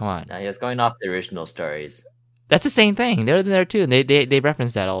 come on. Now he was going off the original stories. That's the same thing. They're there too. And they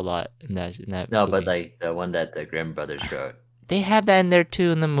reference that a lot in that No, movie. but like the one that the Grimm brothers wrote. They have that in there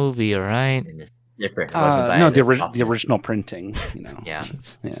too in the movie, all right? And it's different. It wasn't by no, the Hoffman. original printing, you know. Yeah.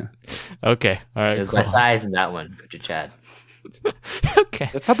 Yeah. Okay, all right. It was cool. by size in that one. Go to Chad. Okay.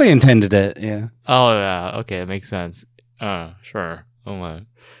 That's how they intended it, yeah. Oh yeah. Okay, that makes sense. Sure. Oh my.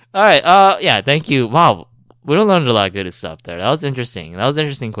 All right. Yeah. Thank you. Wow. We learned a lot of good stuff there. That was interesting. That was an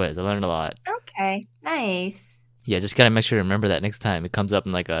interesting quiz. I learned a lot. Okay, nice. Yeah, just gotta make sure to remember that next time it comes up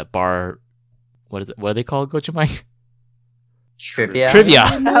in like a bar. What is it? What do they call it, Gochu Mike? Trivia. Trivia.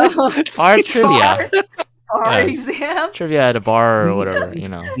 Oh, Bar trivia. bar Yes. exam. Trivia at a bar or whatever, you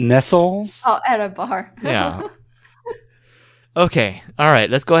know. Nestles? Oh, at a bar. Yeah. Okay. All right.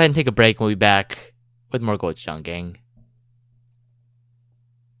 Let's go ahead and take a break. We'll be back with more Gochujang, gang.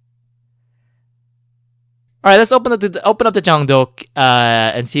 All right. Let's open up the Jangdok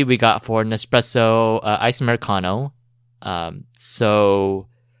and see what we got for Nespresso Ice Americano. Did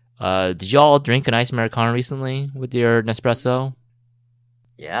y'all drink an Ice Americano recently with your Nespresso?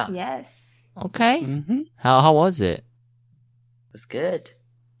 Yeah, it Yes. Okay. Mm-hmm. How was it? was good.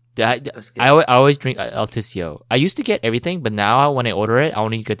 I, was good. I always drink Altisio. I used to get everything, but now when I order it, I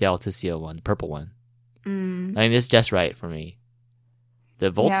only get the Altisio one, the purple one. Mm. I mean, it's just right for me.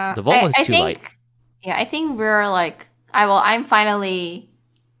 The Volt Yeah. one's I too think, light. Yeah, I think we're like, I'm finally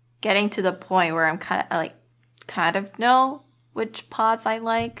getting to the point where I'm kind of know which pods I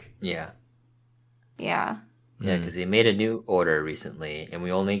like. Yeah, Yeah. yeah, because we made a new order recently, and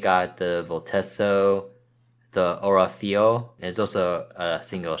we only got the Voltesso, the Orafio, and it's also a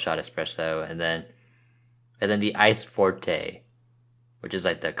single shot espresso, and then the Ice Forte, which is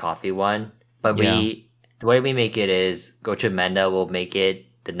like the coffee one. But the way we make it is Gochu Menda will make it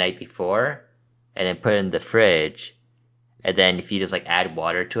the night before, and then put it in the fridge, and then if you just like add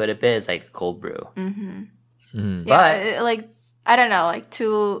water to it a bit, it's like cold brew. Mm-hmm. Mm. Yeah, like I don't know, like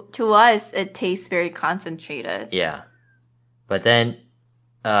to us, it tastes very concentrated. Yeah, but then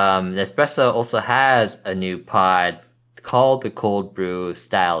Nespresso also has a new pod called the Cold Brew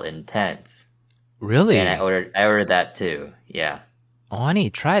Style Intense, Really? and I ordered that too. Yeah, Oh, I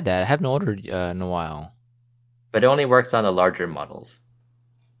need to try that. I haven't ordered in a while. but it only works on the larger models.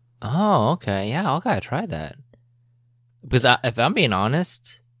 Oh, okay. Yeah, I gotta try that. Because if I'm being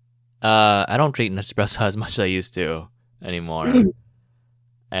honest, I don't drink Nespresso as much as I used to anymore.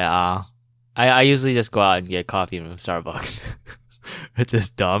 Yeah. I usually just go out and get coffee from Starbucks. Which is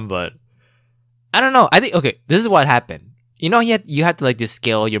dumb, but I don't know. I think okay, this is what happened. You know, you had to like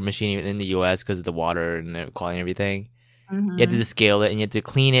descale your machine in the US because of the water and the quality and everything. Mhm. You had to descale it and you had to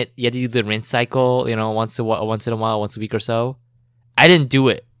clean it. You had to do the rinse cycle, you know, once in a while, once a week or so. I didn't do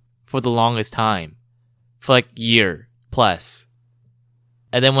it for the longest time, for like year plus.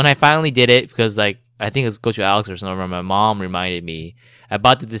 And then when I finally did it, because like I think it was Coach Alex or something, my mom reminded me. I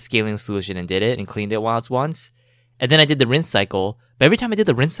bought the descaling solution and did it and cleaned it once. And then I did the rinse cycle. But every time I did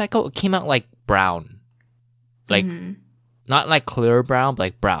the rinse cycle, it came out like brown. Like, not like clear brown, but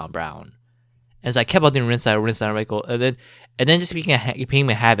like brown. And so I kept on doing rinse cycle, and then just became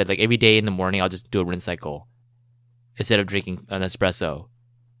a habit. Like every day in the morning, I'll just do a rinse cycle instead of drinking an espresso.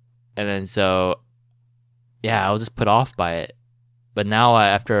 And then so, yeah, I was just put off by it. But now,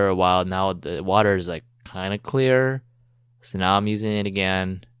 after a while, now the water is like kind of clear. So now I'm using it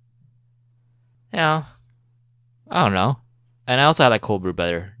again. Yeah, I don't know. And I also like cold brew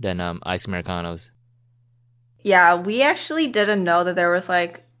better than iced Americanos. Yeah, we actually didn't know that there was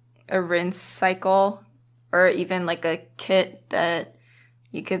like a rinse cycle or even like a kit that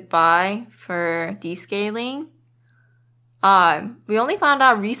you could buy for descaling. We only found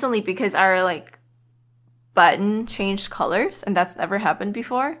out recently because our like button changed colors, and that's never happened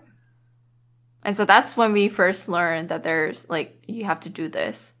before. And so that's when we first learned that there's like you have to do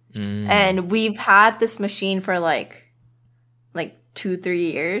this. And we've had this machine for like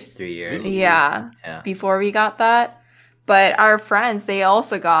 2-3 years. 3 years. Yeah. Before we got that. But our friends, they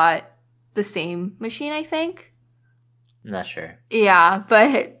also got the same machine, I think. I'm not sure. Yeah,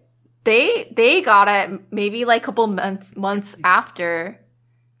 but they got it maybe like a couple months after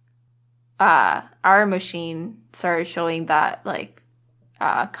our machine started showing that like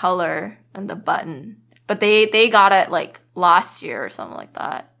color on the button. But they got it like last year or something like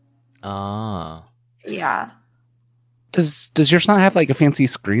that. Ah. Yeah. Does yours not have like a fancy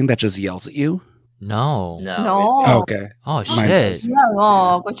screen that just yells at you? No. No. Oh, okay. Oh Mine shit. does.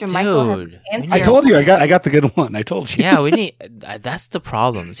 No, but your Michael Dude. has I told you I got the good one. I told you. Yeah, we need. That's the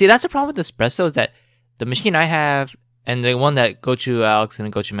problem. See, that's the problem with espresso is that the machine I have and the one that Gochu Alex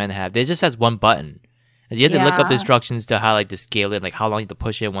and Gochu Men have, they just has one button. And you have to look up the Yeah. instructions to how like to scale it, like how long you have to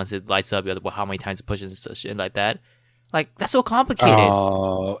push it once it lights up, how many times to push it and shit like that. Like that's so complicated.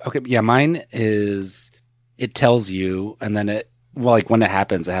 Oh, okay. Yeah, mine is. It tells you, and then like when it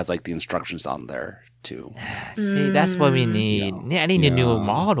happens, it has like the instructions on there too. See, that's what we need. Yeah. I need a new Yeah.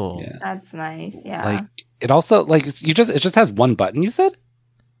 model. Yeah. That's nice. Yeah. Like it also like it just has one button. You said,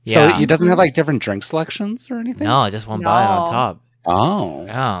 so Yeah. it doesn't have like different drink selections or anything. No, just one button on No. top. Oh,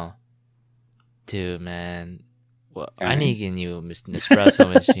 Oh, dude, man. Well, I Okay. need a new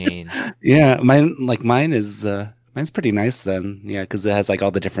Nespresso machine. yeah. Mine is mine's pretty nice then. Yeah, because it has like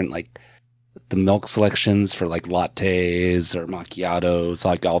all the different like the milk selections for like lattes or macchiatos,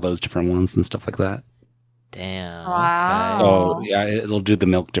 like all those different ones and stuff like that. Damn. Wow. Okay. So Oh. yeah, it'll do the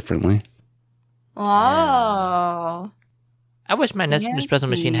milk differently. Wow. I wish my Nespresso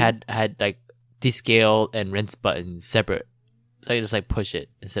machine Fancy. had like descale and rinse buttons separate, so I could just like push it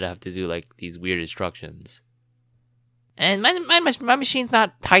instead of have to do like these weird instructions. And my machine's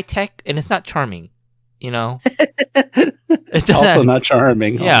not high tech and it's not charming, you know. It doesn't- Also not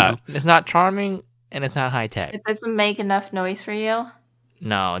charming. Oh, yeah, no. it's not charming and it's not high tech. It doesn't make enough noise for you.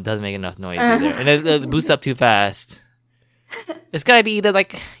 No, it doesn't make enough noise either, and it boots up too fast. It's gotta be either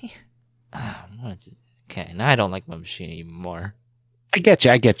like, okay, now I don't like my machine anymore. I get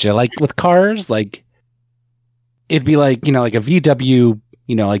you. Like with cars, like it'd be like, like a VW,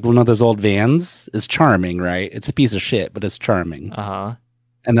 like one of those old vans is charming, right? It's a piece of shit, but it's charming. Uh huh.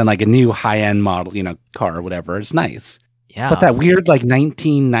 And then like a new high-end model, car or whatever, it's nice. Yeah. But that weird like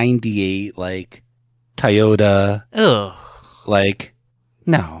 1998 like Toyota, Ugh. like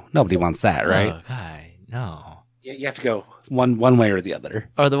no, nobody wants that, right? Oh, God, no. You have to go one way or the other.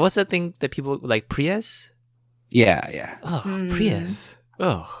 Or what's that thing that people like Prius? Yeah. Oh, Hmm. Prius.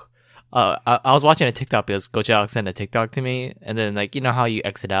 Oh. I was watching a TikTok because Coach Alex sent a TikTok to me, and then like you know how you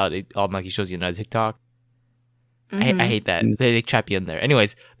exit out, it automatically shows you another TikTok. I hate that they trap you in there.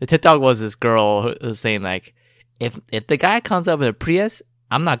 Anyways, the TikTok was this girl who was saying like, if the guy comes up with a Prius,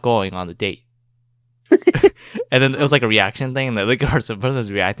 I'm not going on the date. And then it was like a reaction thing. Like the person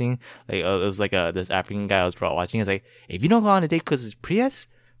was reacting. Like it was like this African guy I was probably watching. He's like, if you don't go on a date because it's Prius,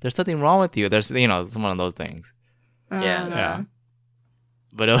 there's something wrong with you. There's it's one of those things. Yeah. Yeah.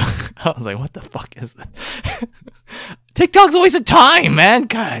 But I was like, what the fuck is this? TikTok's a waste of time, man.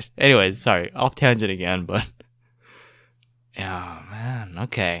 Gosh. Anyways, sorry, off tangent again, but yeah, man.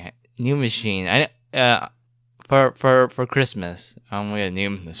 Okay, New machine. For Christmas, I'm gonna get a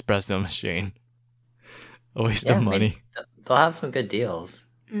new Nespresso machine. A waste of money. They'll have some good deals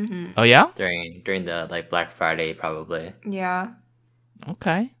Mm-hmm. Oh yeah? during the like Black Friday probably. Yeah.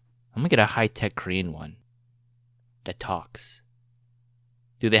 Okay. I'm gonna get a high-tech Korean one that talks.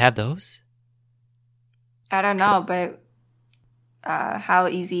 Do they have those? I don't know, but how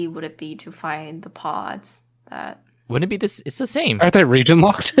easy would it be to find the pods that? Wouldn't it be this? It's the same. Are they region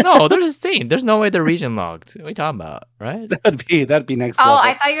locked? No, they're the same. There's no way they're region locked. What are you talking about, right? that'd be next Oh, level.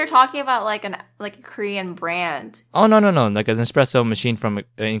 I thought you were talking about like a Korean brand. Oh no, like an espresso machine from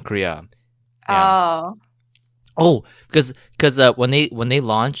in Korea. Yeah. Oh. Oh, because when they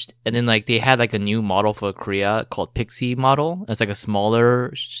launched and then like they had like a new model for Korea called Pixie model. It's like a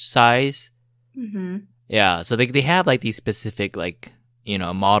smaller size. Mm-hmm. Yeah, so they have like these specific like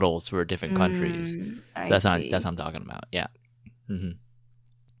models for different countries. I That's see. what I'm talking about. Yeah. Mm-hmm.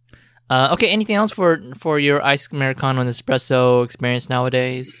 Okay. Anything else for your iced Americano and espresso experience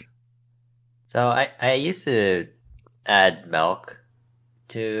nowadays? So I used to add milk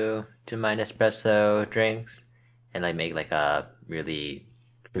to my Nespresso drinks and like make like a really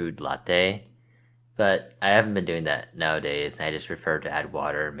crude latte. But I haven't been doing that nowadays. I just prefer to add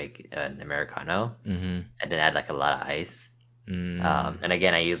water, make an Americano, Mm-hmm. and then add like a lot of ice. Mm. And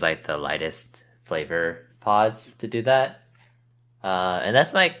again, I use like the lightest flavor pods to do that. And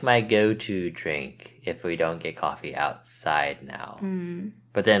that's my go-to drink if we don't get coffee outside now. Mm.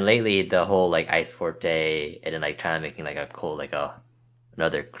 But then lately, the whole like ice forte and then like trying to making like a cold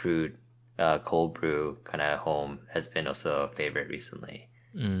another crude cold brew kind of home has been also a favorite recently.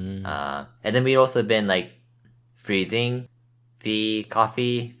 Mm. And then we've also been like freezing the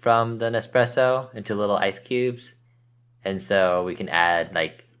coffee from the Nespresso into little ice cubes, and so we can add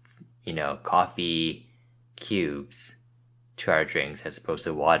like coffee cubes to our drinks as opposed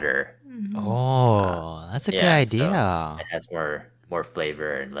to water. Oh, that's a good Yeah, idea. so it has more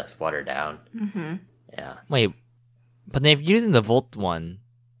flavor and less watered down. Mm-hmm. Yeah. Wait, but then if you're using the Volt one,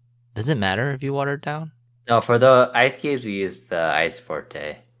 does it matter if you water it down? No, for the ice cubes we use the ice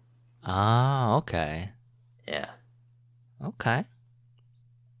forte. Ah, okay. Yeah. Okay.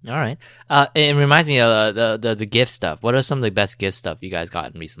 All right. It reminds me of the gift stuff. What are some of the best gift stuff you guys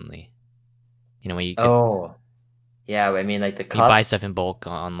gotten recently? When you Yeah, I mean like the you cups. buy stuff in bulk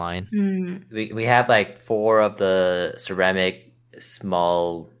online. Mm. We have like 4 of the ceramic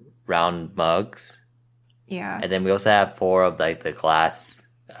small round mugs, Yeah. and then we also have 4 of like the glass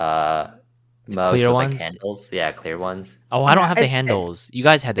mugs clear with ones? like handles. Yeah, clear ones. Oh, I don't have the It's- handles. You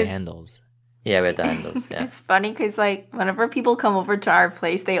guys had the it- handles. Yeah, we have the handles. Yeah. It's funny because like whenever people come over to our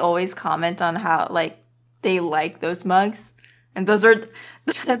place, they always comment on how like they like those mugs, and those are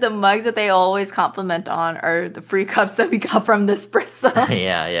the mugs that they always compliment on are the free cups that we got from Nespresso.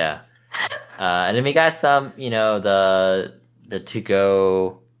 yeah. And then we got some, the to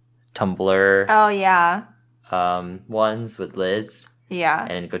go tumbler Oh yeah, ones with lids, yeah,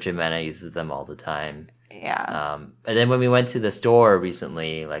 and Coach Mana uses them all the time. yeah. And then when we went to the store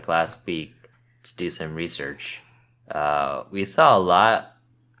recently, like last week, to do some research, we saw a lot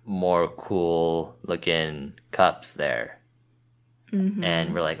more cool looking cups there. Mhm.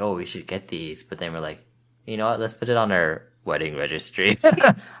 And we're like, oh, we should get these. But then we're like, you know what? Let's put it on our wedding registry.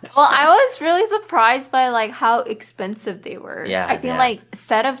 Well, I was really surprised by like how expensive they were. Yeah, I think yeah. like a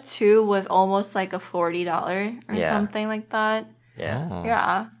set of 2 was almost like a $40 or Yeah. something like that. Yeah. Oh.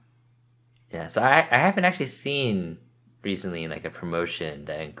 Yeah. Yeah. So I haven't actually seen recently like a promotion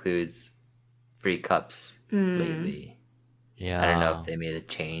that includes free cups Mm. lately. Yeah. I don't know if they made a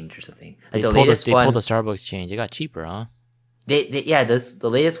change or something. They Like the pulled latest they one, pulled the Starbucks change. It got cheaper, huh? the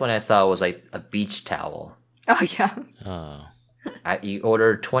latest one I saw was like a beach towel. Oh yeah. Oh. You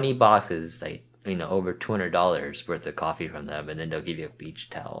order 20 boxes, like over $200 worth of coffee from them, and then they'll give you a beach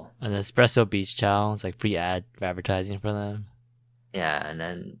towel. An espresso beach towel. It's like free advertising for them. Yeah, and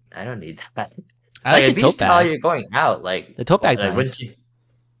then I don't need that. I like a the beach tote towel. bag. You're going out, like The tote bag's like, nice. wouldn't you-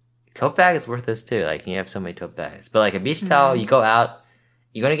 Tote bag is worth this too. Like you have so many tote bags, but like a beach towel, you go out.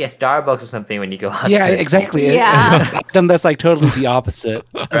 You're gonna get Starbucks or something when you go out. Yeah, to- exactly. Yeah. It's an item that's like totally the opposite.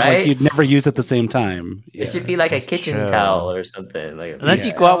 Of, Right? Like you'd never use at the same time. It Yeah. should be like a That's kitchen true. towel or something. Like Unless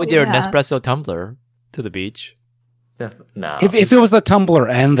you Yeah. go out with your Yeah. Nespresso tumbler to the beach. no. If it was the tumbler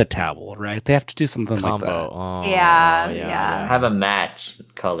and the towel, right? They have to do something like Combo. that. Oh, Yeah. have a match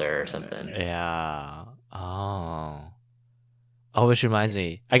color or something. Yeah. Oh, which reminds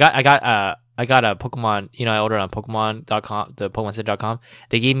me. I got a Pokemon, I ordered on Pokemon.com, the PokemonCenter.com.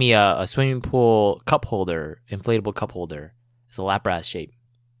 They gave me a swimming pool cup holder, inflatable cup holder. It's a Lapras shape.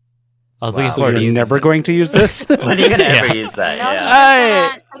 I was Wow. looking So forward to you're using never it. going to use this? When are you gonna Yeah. ever use that? No, Yeah.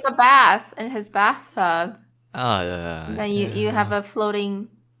 he's just gonna take a bath in his bathtub. Oh, And then you have a floating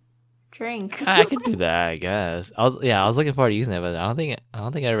drink. I could do that, I guess. I was looking forward to using it, but I don't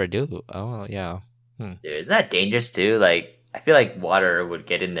think I ever do. Oh, yeah. Dude, isn't that dangerous too? Like, I feel like water would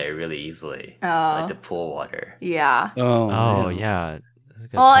get in there really easily. Like the Oh, pool water. yeah. Oh, yeah. That's a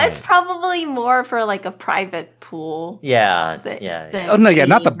good Well, point. it's probably more for like a private pool. Yeah, than- yeah. than Oh no, yeah,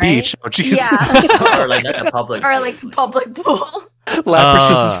 not the sea, beach. right? Oh jeez. Yeah. Or like not the public. Or pool. like the public pool. Lapras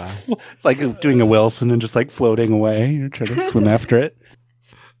just is like doing a Wilson and just like floating away. You're trying to swim after it.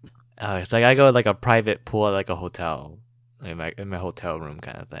 Oh, it's like I go to like a private pool at like a hotel, like in my hotel room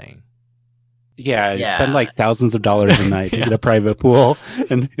kind of thing. Yeah, you Yeah. spend like thousands of dollars a night to get a private pool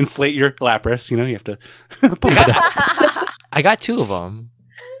and inflate your Lapras. You know, you have to pump it up. I got 2 of them,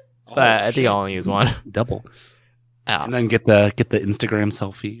 but I think I only use one. Double. Oh, And then get the Instagram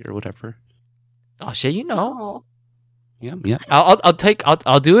selfie or whatever. oh shit, you know. Oh. Yeah, yeah.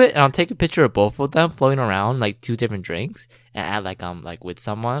 I'll do it and I'll take a picture of both of them floating around like 2 different drinks and add like I'm like with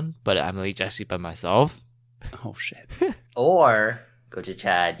someone, but I'm like actually by myself. Oh shit. Or go to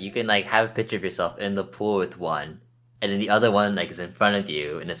Chad. You can like have a picture of yourself in the pool with one, and then the other one like is in front of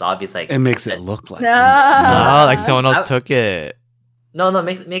you, and it's obvious like It makes it that- look like Oh, like someone else I- took it. No,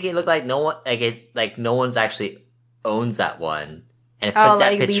 make it look like no one like no one's actually owns that one, and put Oh,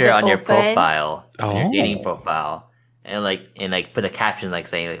 that like, leave picture it on your open? profile, on your Oh. dating profile, and put a caption like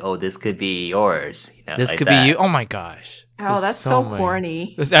saying like, "Oh, this could be yours." You know, This like could that. be you. Oh my gosh. Oh, There's that's so many-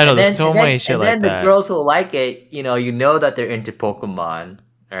 corny. I know And there's then- so and then- many shit and like then that. the girls who like it, you know that they're into Pokemon.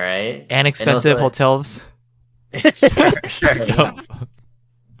 All right, And expensive also- hotels. sure, you know.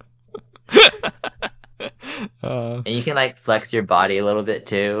 And you can like flex your body a little bit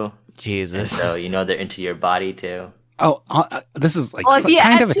too. And Jesus. so they're into your body too. Oh, this is like Well, if you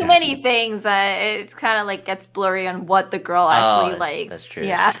kind add of a too many things, it's kind of like gets blurry on what the girl actually Oh, likes. that's true,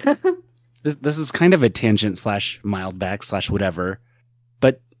 Yeah. that's This is kind of a tangent / mild back / whatever,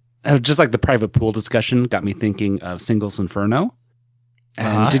 but just like the private pool discussion got me thinking of Singles Inferno. And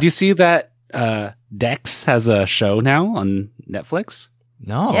Uh-huh. did you see that Dex has a show now on Netflix?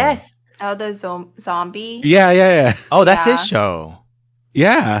 No. Yes. Oh, the zombie. Yeah. Oh, that's Yeah. his show.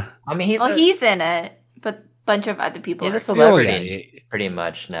 Yeah. I mean, Well, he's in it, but a bunch of other people. he's are a too. celebrity pretty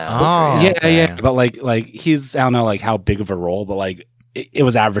much now. Oh, yeah, okay. yeah. But like he's, I don't know like how big of a role, but like it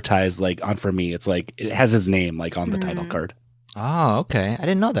was advertised like on For Me. It's like it has his name like on the title Mhm. card. Oh, okay. I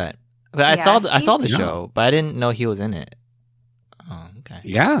didn't know that. But I Yeah, saw the Yeah. show, but I didn't know he was in it. Oh, okay.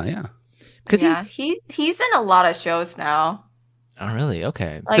 Yeah. Because Yeah, he's in a lot of shows now. oh, really?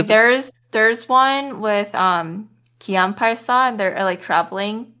 Okay. Like 'Cause- there's one with Kian Parsa, and they're like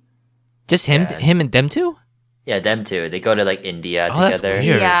traveling. just him, Yeah. him and them two. Yeah, them too. They go to like India Oh, that's together.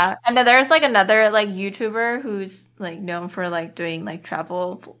 weird. Yeah, and then there's like another like YouTuber who's like known for like doing like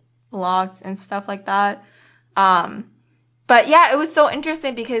travel vlogs and stuff like that. But yeah, it was so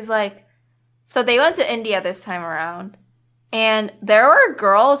interesting because like, so they went to India this time around, and there were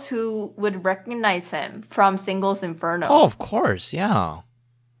girls who would recognize him from Singles Inferno. Oh, of course. Yeah.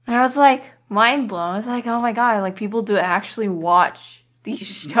 And I was like mind blown. I was like, oh my god, like people do actually watch these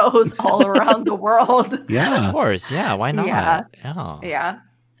shows all around the world. Of Yeah. course. Yeah. Why not? Yeah. Yeah. Yeah.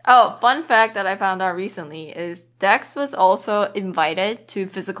 Oh, fun fact that I found out recently is Dex was also invited to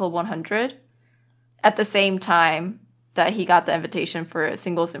Physical 100 at the same time that he got the invitation for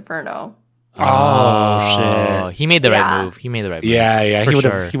Singles Inferno. Oh, shit. He made the Yeah. right move. He made the right move. Yeah. For He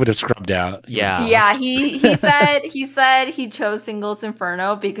sure. would have scrubbed out. Yeah. Yeah, he said he chose Singles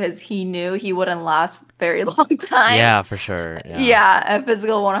Inferno because he knew he wouldn't last very long time. Yeah, for sure. Yeah, at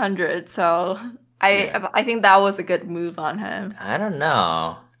Physical 100. So I think that was a good move on him. I don't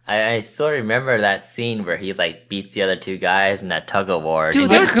know. I still remember that scene where he's like beats the other two guys in that tug of war. Dude,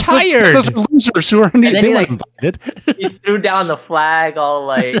 and they're Because tired. Those are losers who aren't then they he, weren't like- invited. he threw down the flag all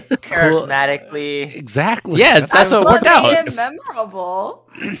like charismatically. Exactly. Yeah, that's what worked out. Made it memorable.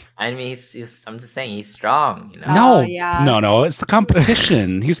 I mean, I'm just saying he's strong. No, Oh, yeah. no, it's the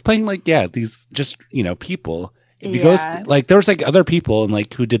competition. He's playing like these just people. If he goes Yeah. like there was like other people and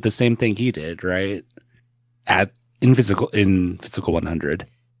like who did the same thing he did, right? In physical 100.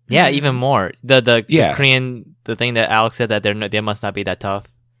 Yeah, even more. The Yeah. Korean thing that Alex said that they must not be that tough.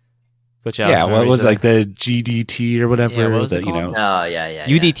 Which Yeah, well, it was said. like the GDT or whatever. Yeah, what was it the, you called? know, Oh yeah.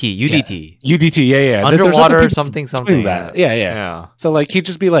 UDT. UDT. Yeah. There's other Underwater people something doing something. that. Yeah. Yeah. So like he'd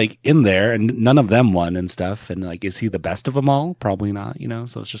just be like in there, and none of them won and stuff. And like, is he the best of them all? Probably not.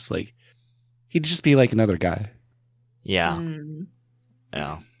 So it's just like he'd just be like another guy. Yeah. Mm.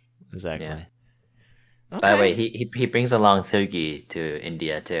 Yeah. Exactly. Yeah. By the way, he brings along Sugi to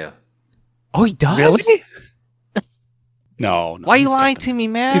India too. Oh, he does. Really? No. Why are you he's lying capping. to me,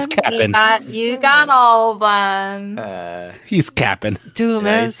 man? He's capping. You got all of them. He's capping. Dude,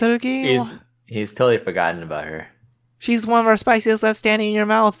 man, he's- Serugi, He's totally forgotten about her. she's one of our spiciest left standing in your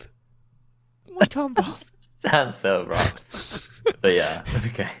mouth. What are you talking about? Sounds so wrong. But yeah,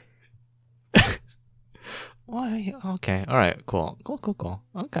 okay. Why? Okay, all right, cool.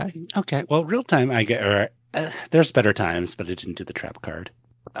 Okay. Okay. Well, real time, there's better times, but I didn't do the trap card.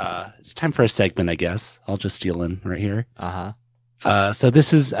 It's time for a segment, I guess. I'll just steal in right here. So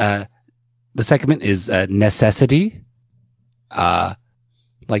this is the segment is necessity.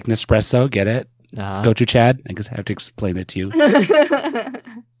 Like Nespresso, get it? Go to Chad. I guess I have to explain it to you.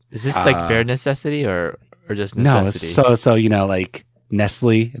 Is this like bare necessity or just necessity? No, so like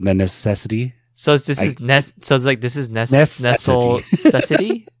Nestle and then necessity. So this is Nestle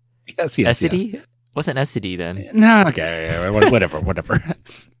necessity. Yes. Necessity? What's an necessity then? No, okay, whatever.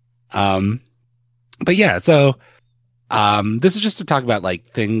 But yeah, so this is just to talk about like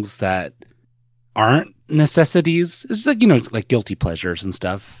things that aren't necessities. It's like, like guilty pleasures and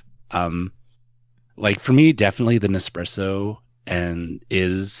stuff. Like for me, definitely the Nespresso and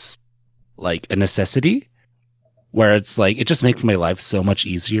is like a necessity where it's like it just makes my life so much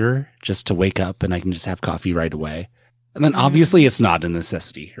easier just to wake up and I can just have coffee right away. And then obviously it's not a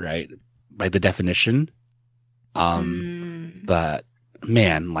necessity, right? By the definition. But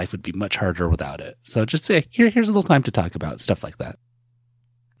man, life would be much harder without it. So just say here's a little time to talk about stuff like that.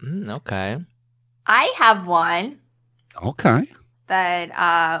 Okay. I have one Okay.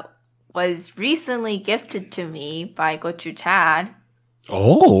 that was recently gifted to me by Gochu Chad.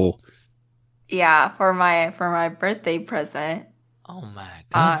 Oh. Yeah, for my birthday present. Oh my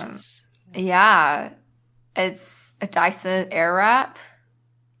goodness. Yeah, it's a Dyson Airwrap.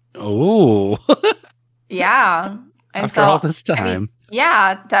 Oh. Yeah. And After all this time. I mean,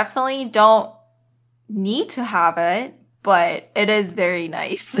 yeah, definitely don't need to have it, but it is very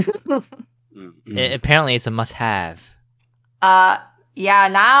nice. Apparently, it's a must-have. Yeah,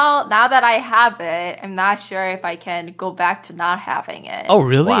 now that I have it, I'm not sure if I can go back to not having it. Oh,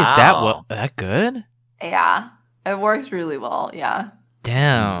 really? Is that Wow. that good? Yeah. It works really well, yeah.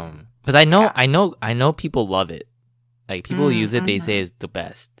 Damn. Because I know people love it. Like people who use it, they say it's the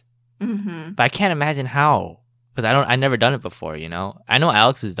best. Mm-hmm. But I can't imagine how. Because I never done it before. I know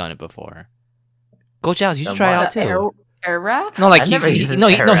Alex has done it before. Go Giles, you should try it out too. Airwrap? No, like I've never used an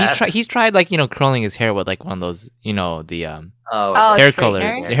he's Airwrap. he's tried like curling his hair with like one of those the Oh, hair straighteners?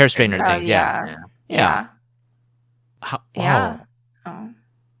 curler, the hair straightener Oh, things. Yeah. Yeah. Yeah. Wow. Yeah. Oh.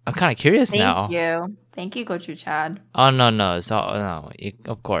 I'm kind of curious now. Thank you, Gochu Chad. Oh no, it's all no.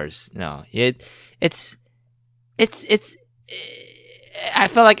 Of course, no. It's. I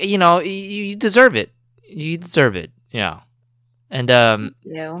feel like you deserve it. You deserve it. Yeah. And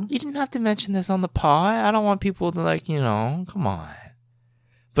You. you didn't have to mention this on the pod. I don't want people to come on.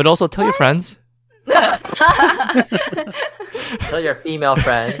 But also tell your friends. Tell your female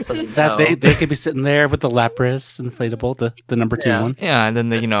friends so That they could be sitting there with the Lapras inflatable, the number 2 Yeah. one. Yeah, and then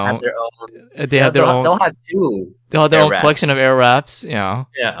they have their own. they have their own. They'll have two. They'll have their own Air collection of wraps. air wraps. Yeah.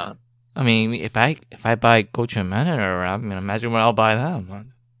 Yeah. I mean, if I buy Gochu and Man air wrap, I mean, imagine where I'll buy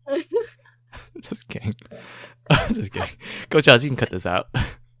them. Just kidding. Just kidding. Coach Oz, you can cut this out.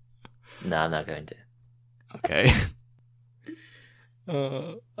 No, I'm not going to. Okay.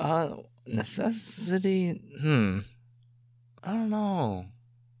 Necessity. I don't know.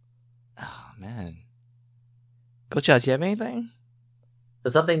 Oh man. Coach Oz, you have anything? So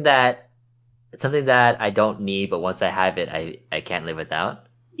something that I don't need, but once I have it, I can't live without.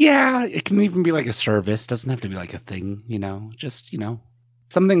 Yeah, it can even be like a service. Doesn't have to be like a thing, just,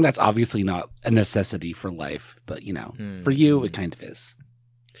 something that's obviously not a necessity for life, but, for you, it kind of is.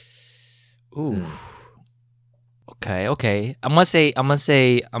 Ooh. Okay. I'm gonna say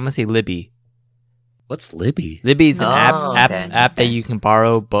Libby. What's Libby? Libby's an Oh, app okay. that you can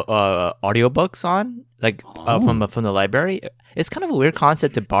borrow audiobooks on, like from the library. It's kind of a weird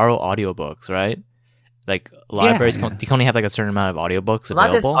concept to borrow audiobooks, right? Like libraries, yeah. you can only have like a certain amount of audiobooks Well,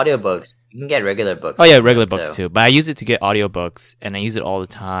 not just available. audiobooks. You can get regular books. Oh yeah, regular books too. But I use it to get audiobooks, and I use it all the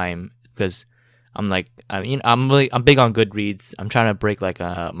time because I'm big on Goodreads. I'm trying to break like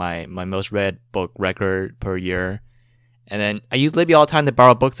my most read book record per year, and then I use Libby all the time to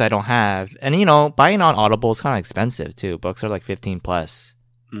borrow books I don't have. And buying on Audible is kind of expensive too. Books are like 15 plus.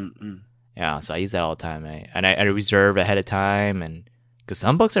 Mm-mm. Yeah, so I use that all the time, and I reserve ahead of time, and because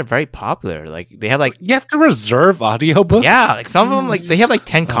some books are very popular, like they have like You have to reserve audiobooks? yeah, like some of them like they have like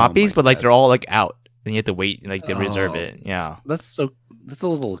 10 Oh copies, my but like God. they're all like out, and you have to wait like to reserve Oh. it. Yeah, That's a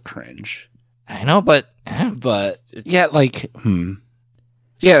little cringe. I know, but But it's- yeah, like,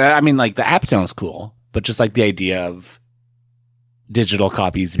 Yeah, I mean, like the app sounds cool, but just like the idea of digital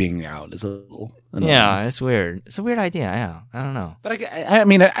copies being out is a little annoying. Yeah, it's weird. It's a weird idea. Yeah, I don't know. But I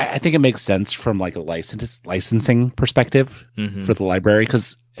mean, I think it makes sense from like a licensing perspective Mhm. for the library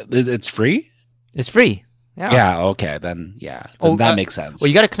because it's free. It's free. Yeah. Yeah. Okay. Then Oh, that makes sense. Well,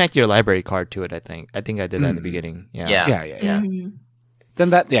 you got to connect your library card to it. I think I did that in the Mm. beginning. Yeah. Yeah. yeah. Mhm. Then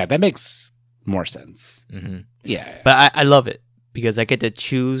that makes more sense. hmm Yeah. But I love it because I get to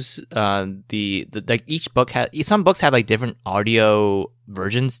choose the like each book has some books have like different audio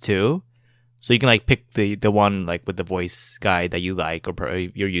versions too, so you can like pick the one like with the voice guy that you like or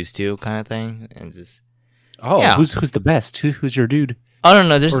you're used to kind of thing, and just yeah. Who's the best? Who's your dude? I don't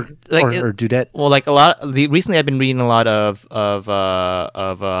know. There's Or dudette? well, like a lot. Recently, I've been reading a lot of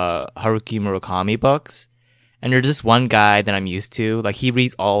Haruki Murakami books, and there's this one guy that I'm used to. Like he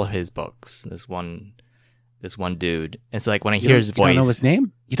reads all his books. This one dude. And so like when I hear his voice, You don't know his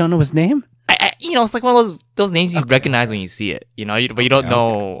name? You don't know his name? it's like one of those names you Okay, recognize okay. when you see it. But you don't Okay,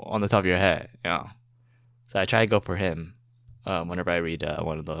 know on the top of your head. So I try to go for him whenever I read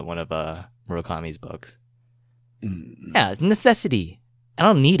one of Murakami's books. Mm. Yeah, it's a necessity. I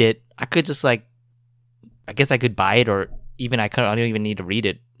don't need it. I could just I guess I could buy it, or even I don't even need to read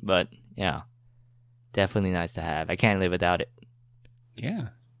it. But yeah, definitely nice to have. I can't live without it. Yeah.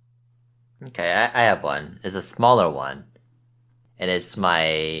 Okay, I have one. It's a smaller one, and it's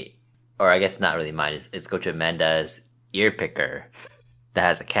or I guess not really mine. It's Coach Amanda's ear picker that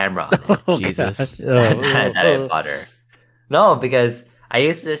has a camera on it. Oh, Jesus. God. that I bought her. No, because I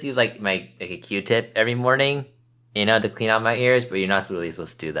used to just use like a Q-tip every morning, to clean out my ears, but you're not really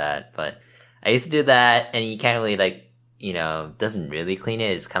supposed to do that. But I used to do that, and you can't really doesn't really clean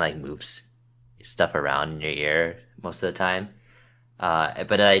it. It's kind of like moves stuff around in your ear most of the time.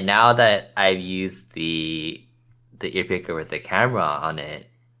 But now that I've used the ear picker with the camera on it,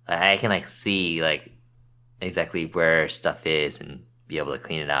 I can see exactly where stuff is and be able to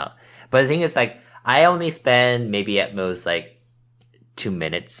clean it out. But the thing is, I only spend maybe at most 2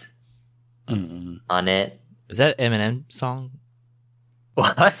 minutes Mm. on it. Is that Eminem song?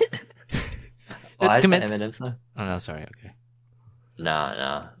 What? Why is 2 that minutes. Eminem song? Oh no, sorry. Okay. No.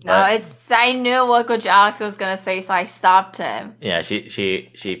 No, But, I knew what Coach Alex was gonna say, so I stopped him. yeah,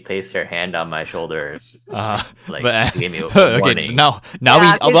 she placed her hand on my shoulder. But gave me a okay. warning. Now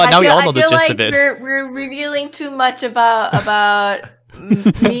Yeah, 'cause we I all know the feel gist like of it. we're revealing too much about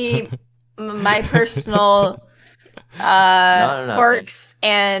me, my personal No, quirks,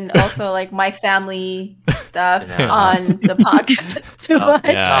 and also like my family stuff No. on the podcast too Oh, much.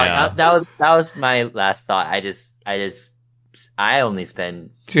 yeah. That was my last thought. I only spend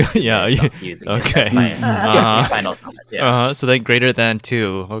Yeah. minutes on using it. Okay. That's my Uh-huh. final thought. Yeah. So then greater than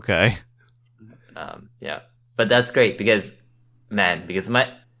 2. Okay. Yeah. But that's great because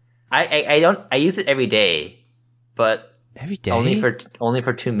I use it every day, but Every day. only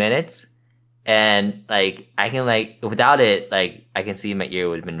for 2 minutes, and I can without it I can see my ear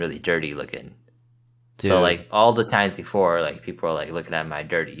would have been really dirty looking. So Dude. all the times before people are looking at my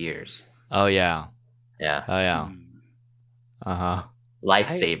dirty ears. Oh yeah. Yeah. Oh yeah. Uh-huh.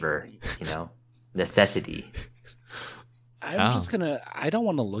 Lifesaver, necessity. I'm just I don't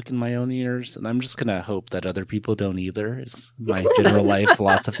want to look in my own ears, and I'm just gonna hope that other people don't either. It's my general life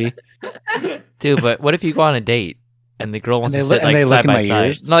philosophy. Dude, but what if you go on a date and the girl wants And to they sit look- and they look side in by my side?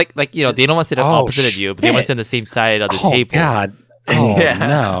 ears? No, they don't want to sit Oh, opposite of you, but they want to shit. sit on the same side of the Oh table. God! Oh Yeah.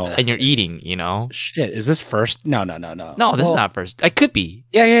 no! And you're eating, Shit! Is this first? No. No, this is not first. It could be.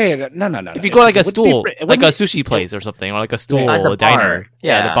 Yeah. No. If you go like a It wouldn't be stool, fr- it like wouldn't a be- sushi place or something, or like a stool, At the a diner. bar.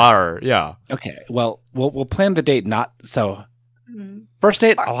 Yeah, the Yeah. bar. Yeah. Okay. Well, we'll plan the date not so. Mhm. First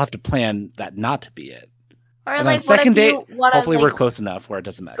date, I'll have to plan that not to be it. Or And like, then second what date, if you wanna, hopefully we're close enough where it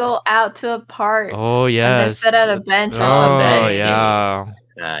doesn't matter. go out to a park Oh and then yes. sit at a bench or Oh something? yeah.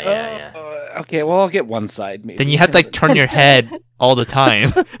 Yeah. Okay, well I'll get one side. Maybe. Then you have to turn your head all the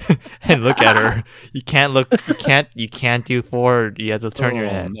time and look at her. You can't look. You can't do forward. You have to turn your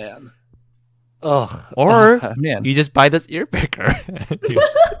head. Man. Oh, Or man. you just buy this ear picker.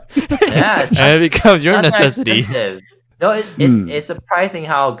 Yeah, it's and it becomes your not that necessity. expensive. No, it's surprising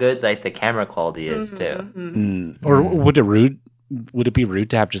how good the camera quality is too. Mhm. Or would it be rude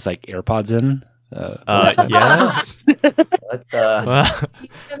to have just AirPods in? Yes. What the? Well, You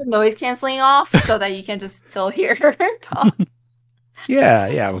just have the noise canceling off so that you can just still hear her talk.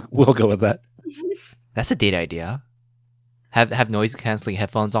 Yeah, we'll go with that. that's a date idea. Have noise canceling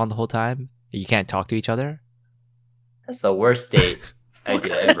headphones on the whole time. You can't talk to each other. That's the worst date What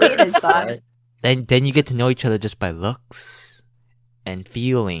idea kind of ever. date is that? Then you get to know each other just by looks and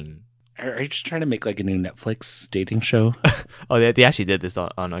feeling. Are you just trying to make like a new Netflix dating show? Oh, they actually did this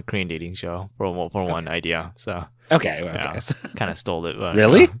on a Korean dating show for one idea. So Okay, yeah, okay. kind of stole it. But,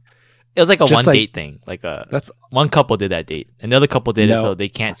 Really? It was like a Just one like- date thing. Like That's one couple did that date, and the other couple did it No. so they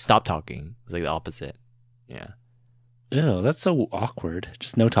can't stop talking. It's like the opposite. Yeah. ew, that's so awkward.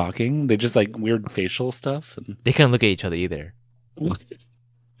 Just no talking. They just like weird facial stuff. And... They couldn't look at each other either.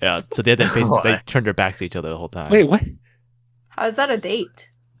 Yeah, so they had that face. They turned their backs to each other the whole time. Wait, what? How is that a date?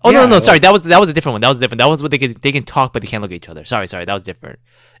 Oh Yeah, no, sorry. That was a different one. That was different. That was what they can talk, but they can't look at each other. Sorry. That was different.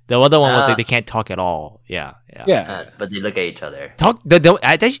 The other one was like they can't talk at all. Yeah. Yeah. But they look at each other. Actually,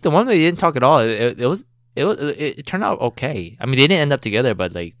 the one where they didn't talk at all. It turned out okay. I mean, they didn't end up together,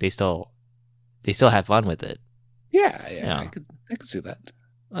 but like they still had fun with it. Yeah, Yeah. I could see that.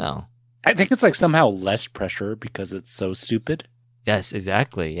 Well, I think it's like somehow less pressure because it's so stupid. yes,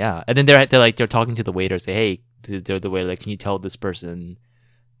 exactly. Yeah, and then they're talking to the waiter, say, hey, they're the waiter, like, can you tell this person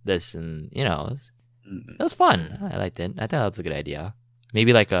this, and it was fun. I liked it. I thought that was a good idea.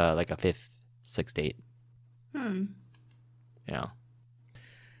 Maybe like a fifth, sixth date. Yeah.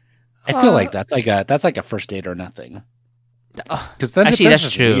 I feel like that's like a first date or nothing. Because then Actually, that's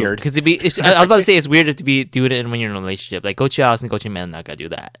just true. weird. Because I was about to say it's weird to be doing it when you're in a relationship. Like, go to your house and go to your man, not gonna do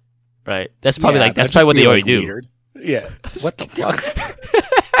that, right? That's probably Yeah, that's that'd probably what just they be, already like, do. weird. Yeah. What the fuck?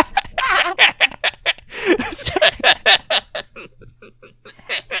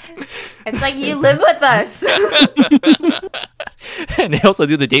 It's like you live with us. And they also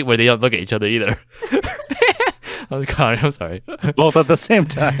do the date where they don't look at each other either. I'm sorry. Both at the same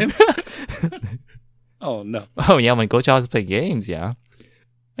time. Oh no. Oh yeah, when Go Chow play games, yeah.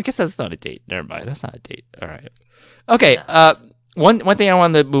 I guess that's not a date. Never mind, that's not a date. All right. Okay. One thing I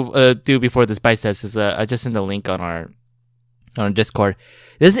wanted to do before the spice test is I just sent a link on our Discord.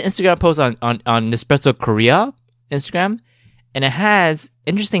 There's an Instagram post on Nespresso Korea Instagram, and it has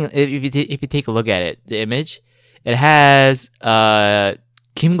interesting. If you take a look at it, the image, it has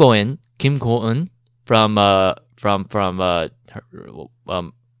Kim Go-eun from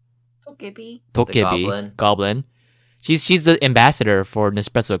Togepi. Goblin. She's the ambassador for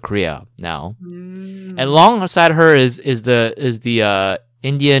Nespresso Korea now, Mm. and alongside her is the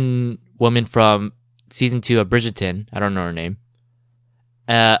Indian woman from season 2 of Bridgerton. I don't know her name.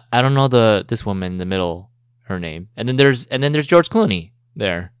 I don't know this woman in the middle, her name. And then there's George Clooney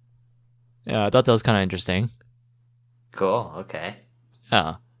there. Yeah, I thought that was kind of interesting. Cool. Okay.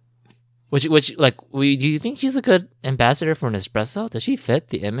 Yeah. Which do you think she's a good ambassador for Nespresso? Does she fit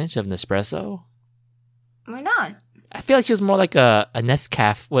the image of Nespresso? Why not? I feel like she was more like a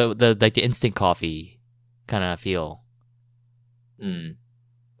Nescafe, well, the instant coffee kind of feel.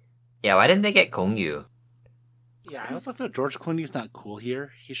 Yeah. Why didn't they get Gongyu? Yeah, I also feel George Clooney's not cool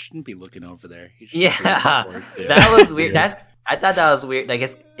here. He shouldn't be looking over there. He should Yeah, be looking forward to- that was weird. I thought that was weird. Like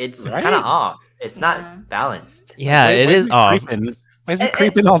it's Right? kind of off. It's Yeah. not balanced. Yeah, Why- it why is he off. creeping? Why is he It-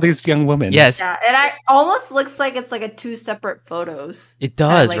 creeping all these young women? Yes, Yeah, it almost looks like it's like a 2 separate photos. it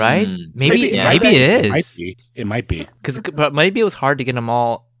does, like- right? Maybe Yeah. it It might is. be. It might be. But maybe it was hard to get them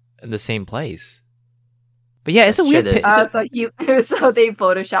all in the same place. But yeah, it's a That's weird. true, So they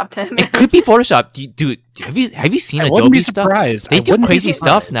photoshopped him. It could be Photoshop. Dude, have you seen I wouldn't Adobe be stuff? surprised. They I do wouldn't be crazy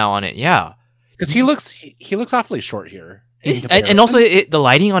stuff surprised. now on it. Yeah, Because he looks awfully short here. and also the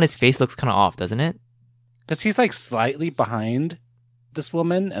lighting on his face looks kind of off, doesn't it? because he's like slightly behind this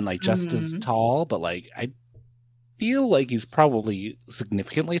woman and like just as tall, but like I feel like he's probably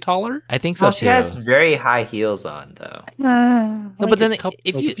significantly taller. I think so Well, too. she has very high heels on though. No, but then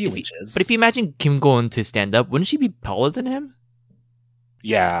if you imagine Kim Go-eun to stand up, wouldn't she be taller than him?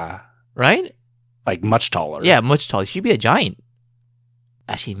 yeah, Right? like much taller. Yeah, much taller. She'd be a giant.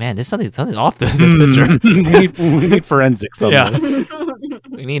 Actually, man, there's something off this picture. we need forensics on Yeah. this.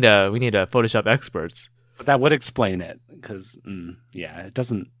 we need a Photoshop experts. But that would explain it because yeah, it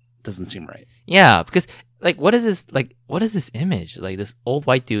doesn't seem right. Yeah, because like, what is this image? Like this old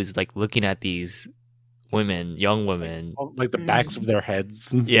white dude is like looking at these women, young women. Like the backs of their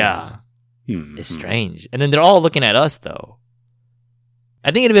heads. Yeah, Hmm. it's strange. And then they're all looking at us though. I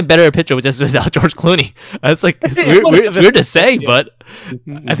think it'd have been better a picture with just without George Clooney. It's weird to say, but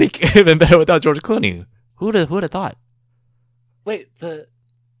I think it'd have been better without George Clooney. Who'd have thought? Wait, the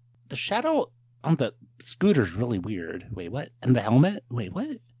shadow on the scooter's really weird. Wait, what? And the helmet? Wait, what?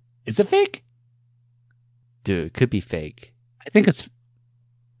 Is it fake? Dude, it could be fake. I think it's.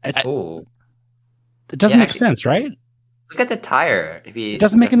 Oh, It doesn't Yeah, make sense, right? look at the tire. It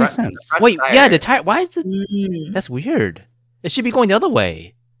doesn't make any sense. Wait, tire. yeah, the tire. Why is it? Mm. That's weird. It should be going the other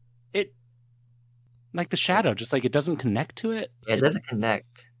way. Like the shadow, just like it doesn't connect to it. Yeah, it doesn't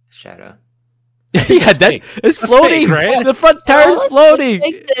connect. Shadow. Yeah, that fake. it's That's floating. fake, right? The front tire's Well, floating.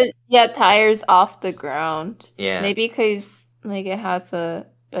 Like tires off the ground. Yeah. Maybe because like it has a,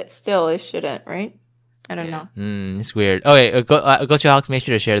 but still it shouldn't, right? I don't Yeah. know. It's weird. Okay, go to Alex. Make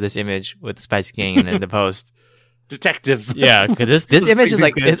sure to share this image with the Spice Gang in the post. Detectives. Yeah, because this image is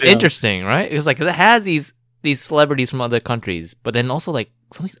like These guys it's down. interesting, right? It's like 'cause it has these celebrities from other countries, but then also like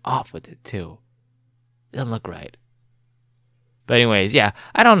something's off with it too. It doesn't look right. But anyways, yeah,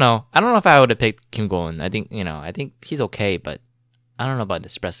 I don't know. I don't know if I would have picked Kim Go-eun. I think I think he's okay, but I don't know about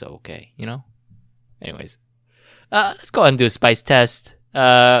Nespresso. Okay, Anyways, let's go ahead and do a spice test.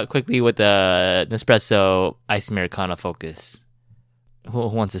 Quickly with the Nespresso Ice Americano focus. Who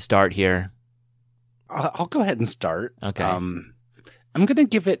wants to start here? I'll go ahead and start. Okay. I'm gonna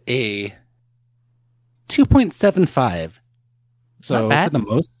give it a 2.75. So Not bad. for the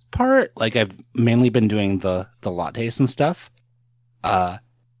most part, like I've mainly been doing the lattes and stuff.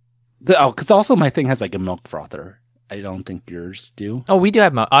 Because also my thing has like a milk frother. I don't think yours do. Oh, we do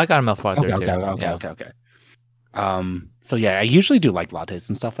have milk. I got a milk frother too. Okay. So yeah, I usually do like lattes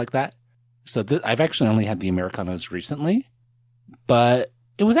and stuff like that. So I've actually only had the Americanos recently, but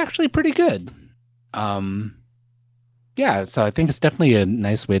it was actually pretty good. Yeah, so I think it's definitely a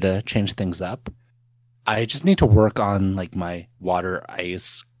nice way to change things up. I just need to work on like my water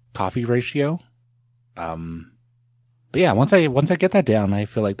ice coffee ratio. But yeah, once I get that down, I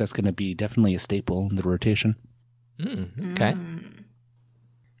feel like that's going to be definitely a staple in the rotation. Okay.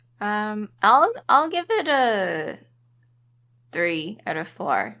 I'll give it a 3 out of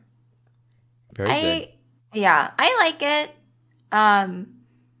 4. Very good. Yeah, I like it.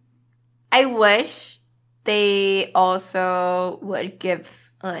 I wish they also would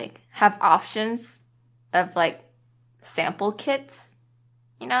have options of like sample kits,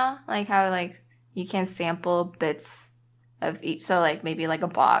 like how like you can sample bits of each, so like maybe like a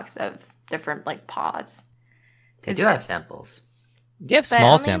box of different like pods. They do have samples. You have But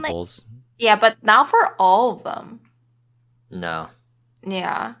small I mean, like- samples. Yeah, but not for all of them. No.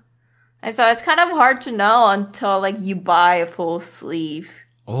 Yeah. And so it's kind of hard to know until like you buy a full sleeve.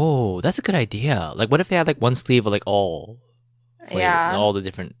 Oh, that's a good idea. Like, what if they had like one sleeve of like all flavor, Yeah. all the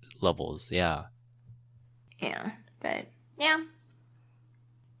different levels? Yeah. Yeah. But yeah.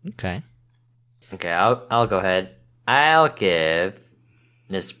 Okay. Okay, I'll go ahead. I'll give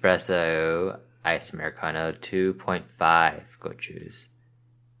Nespresso Ice Americano 2.5 gochus,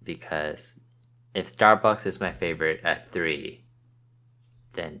 because if Starbucks is my favorite at 3,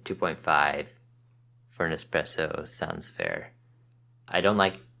 then 2.5 for Nespresso sounds fair. I don't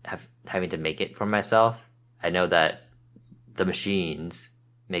like having to make it for myself. I know that the machines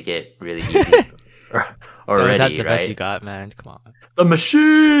make it really easy already, That's the right? best you got, man. Come on. The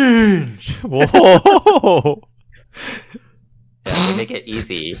machines! Whoa. Yeah, they make it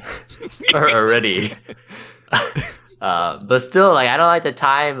easy already. But still, like, I don't like the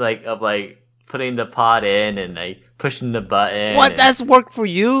time, like, of like putting the pod in and like pushing the button. What? and- That's worked for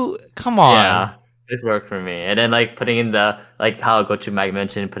you? Come on. yeah, this worked for me. And then like putting in the, like how Gochu Mag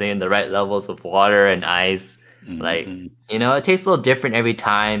mentioned, putting in the right levels of water and ice. Like, it tastes a little different every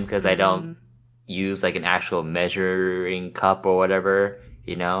time because I don't use like an actual measuring cup or whatever.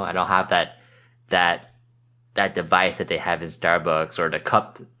 I don't have that device that they have in Starbucks, or the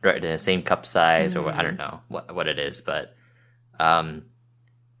cup right in the same cup size, or I don't know what it is, but I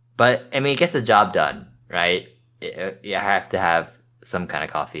mean, it gets the job done, right? You have to have some kind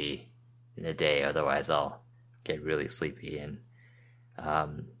of coffee in a day, otherwise I'll get really sleepy. And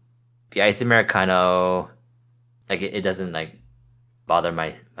the ice Americano, like it doesn't like bother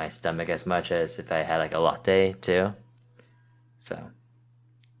my stomach as much as if I had like a latte too. So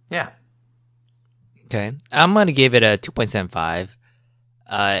yeah. Okay. I'm going to give it a 2.75.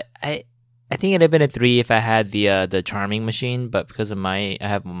 I think it'd have been a 3 if I had the charming machine, but because of I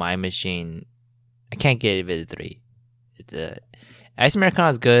have my machine, I can't give it a 3. It's Ice Americano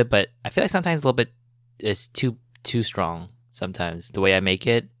is good, but I feel like sometimes a little bit it's too strong sometimes the way I make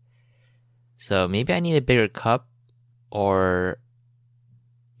it. So maybe I need a bigger cup, or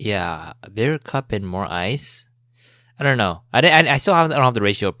a bigger cup and more ice. I don't know. I still don't have the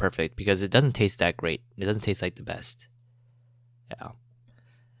ratio perfect because it doesn't taste that great. It doesn't taste like the best. Yeah.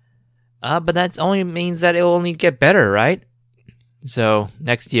 But that only means that it will only get better, right? So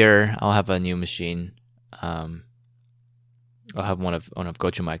next year I'll have a new machine. I'll have one of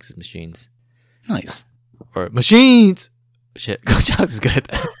Gochu Mike's machines. Nice. Or machines. Shit, Gochu Mike's is good at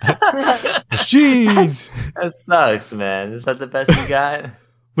that. Machines. That sucks, man. Is that the best you got?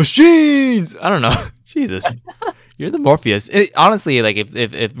 Machines. I don't know. Jesus. You're the Morpheus. Honestly, like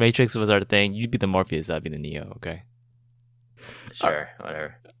if Matrix was our thing, you'd be the Morpheus, I'd be the Neo. Okay. Sure,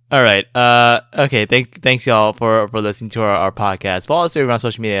 whatever. All right. Okay. Thanks y'all for listening to our podcast. Follow us on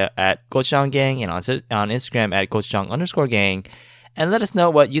social media at Gochujang Gang and on Instagram at Gochujang_gang. And let us know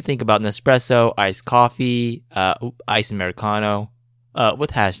what you think about Nespresso, iced coffee, iced Americano,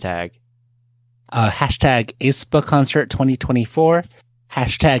 with hashtag. Hashtag ASPA Concert 2024.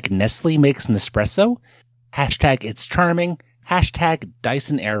 Hashtag Nestle makes Nespresso. Hashtag It's Charming. Hashtag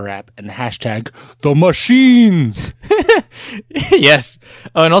Dyson Airwrap. And hashtag The Machines. Yes.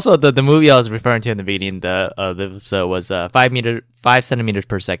 Oh, and also the movie I was referring to in the beginning the episode was 5 centimeters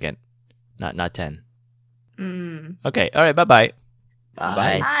per second, not 10. Okay. All right. Bye-bye.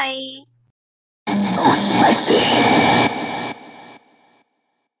 Bye. Bye. Oh, spicy.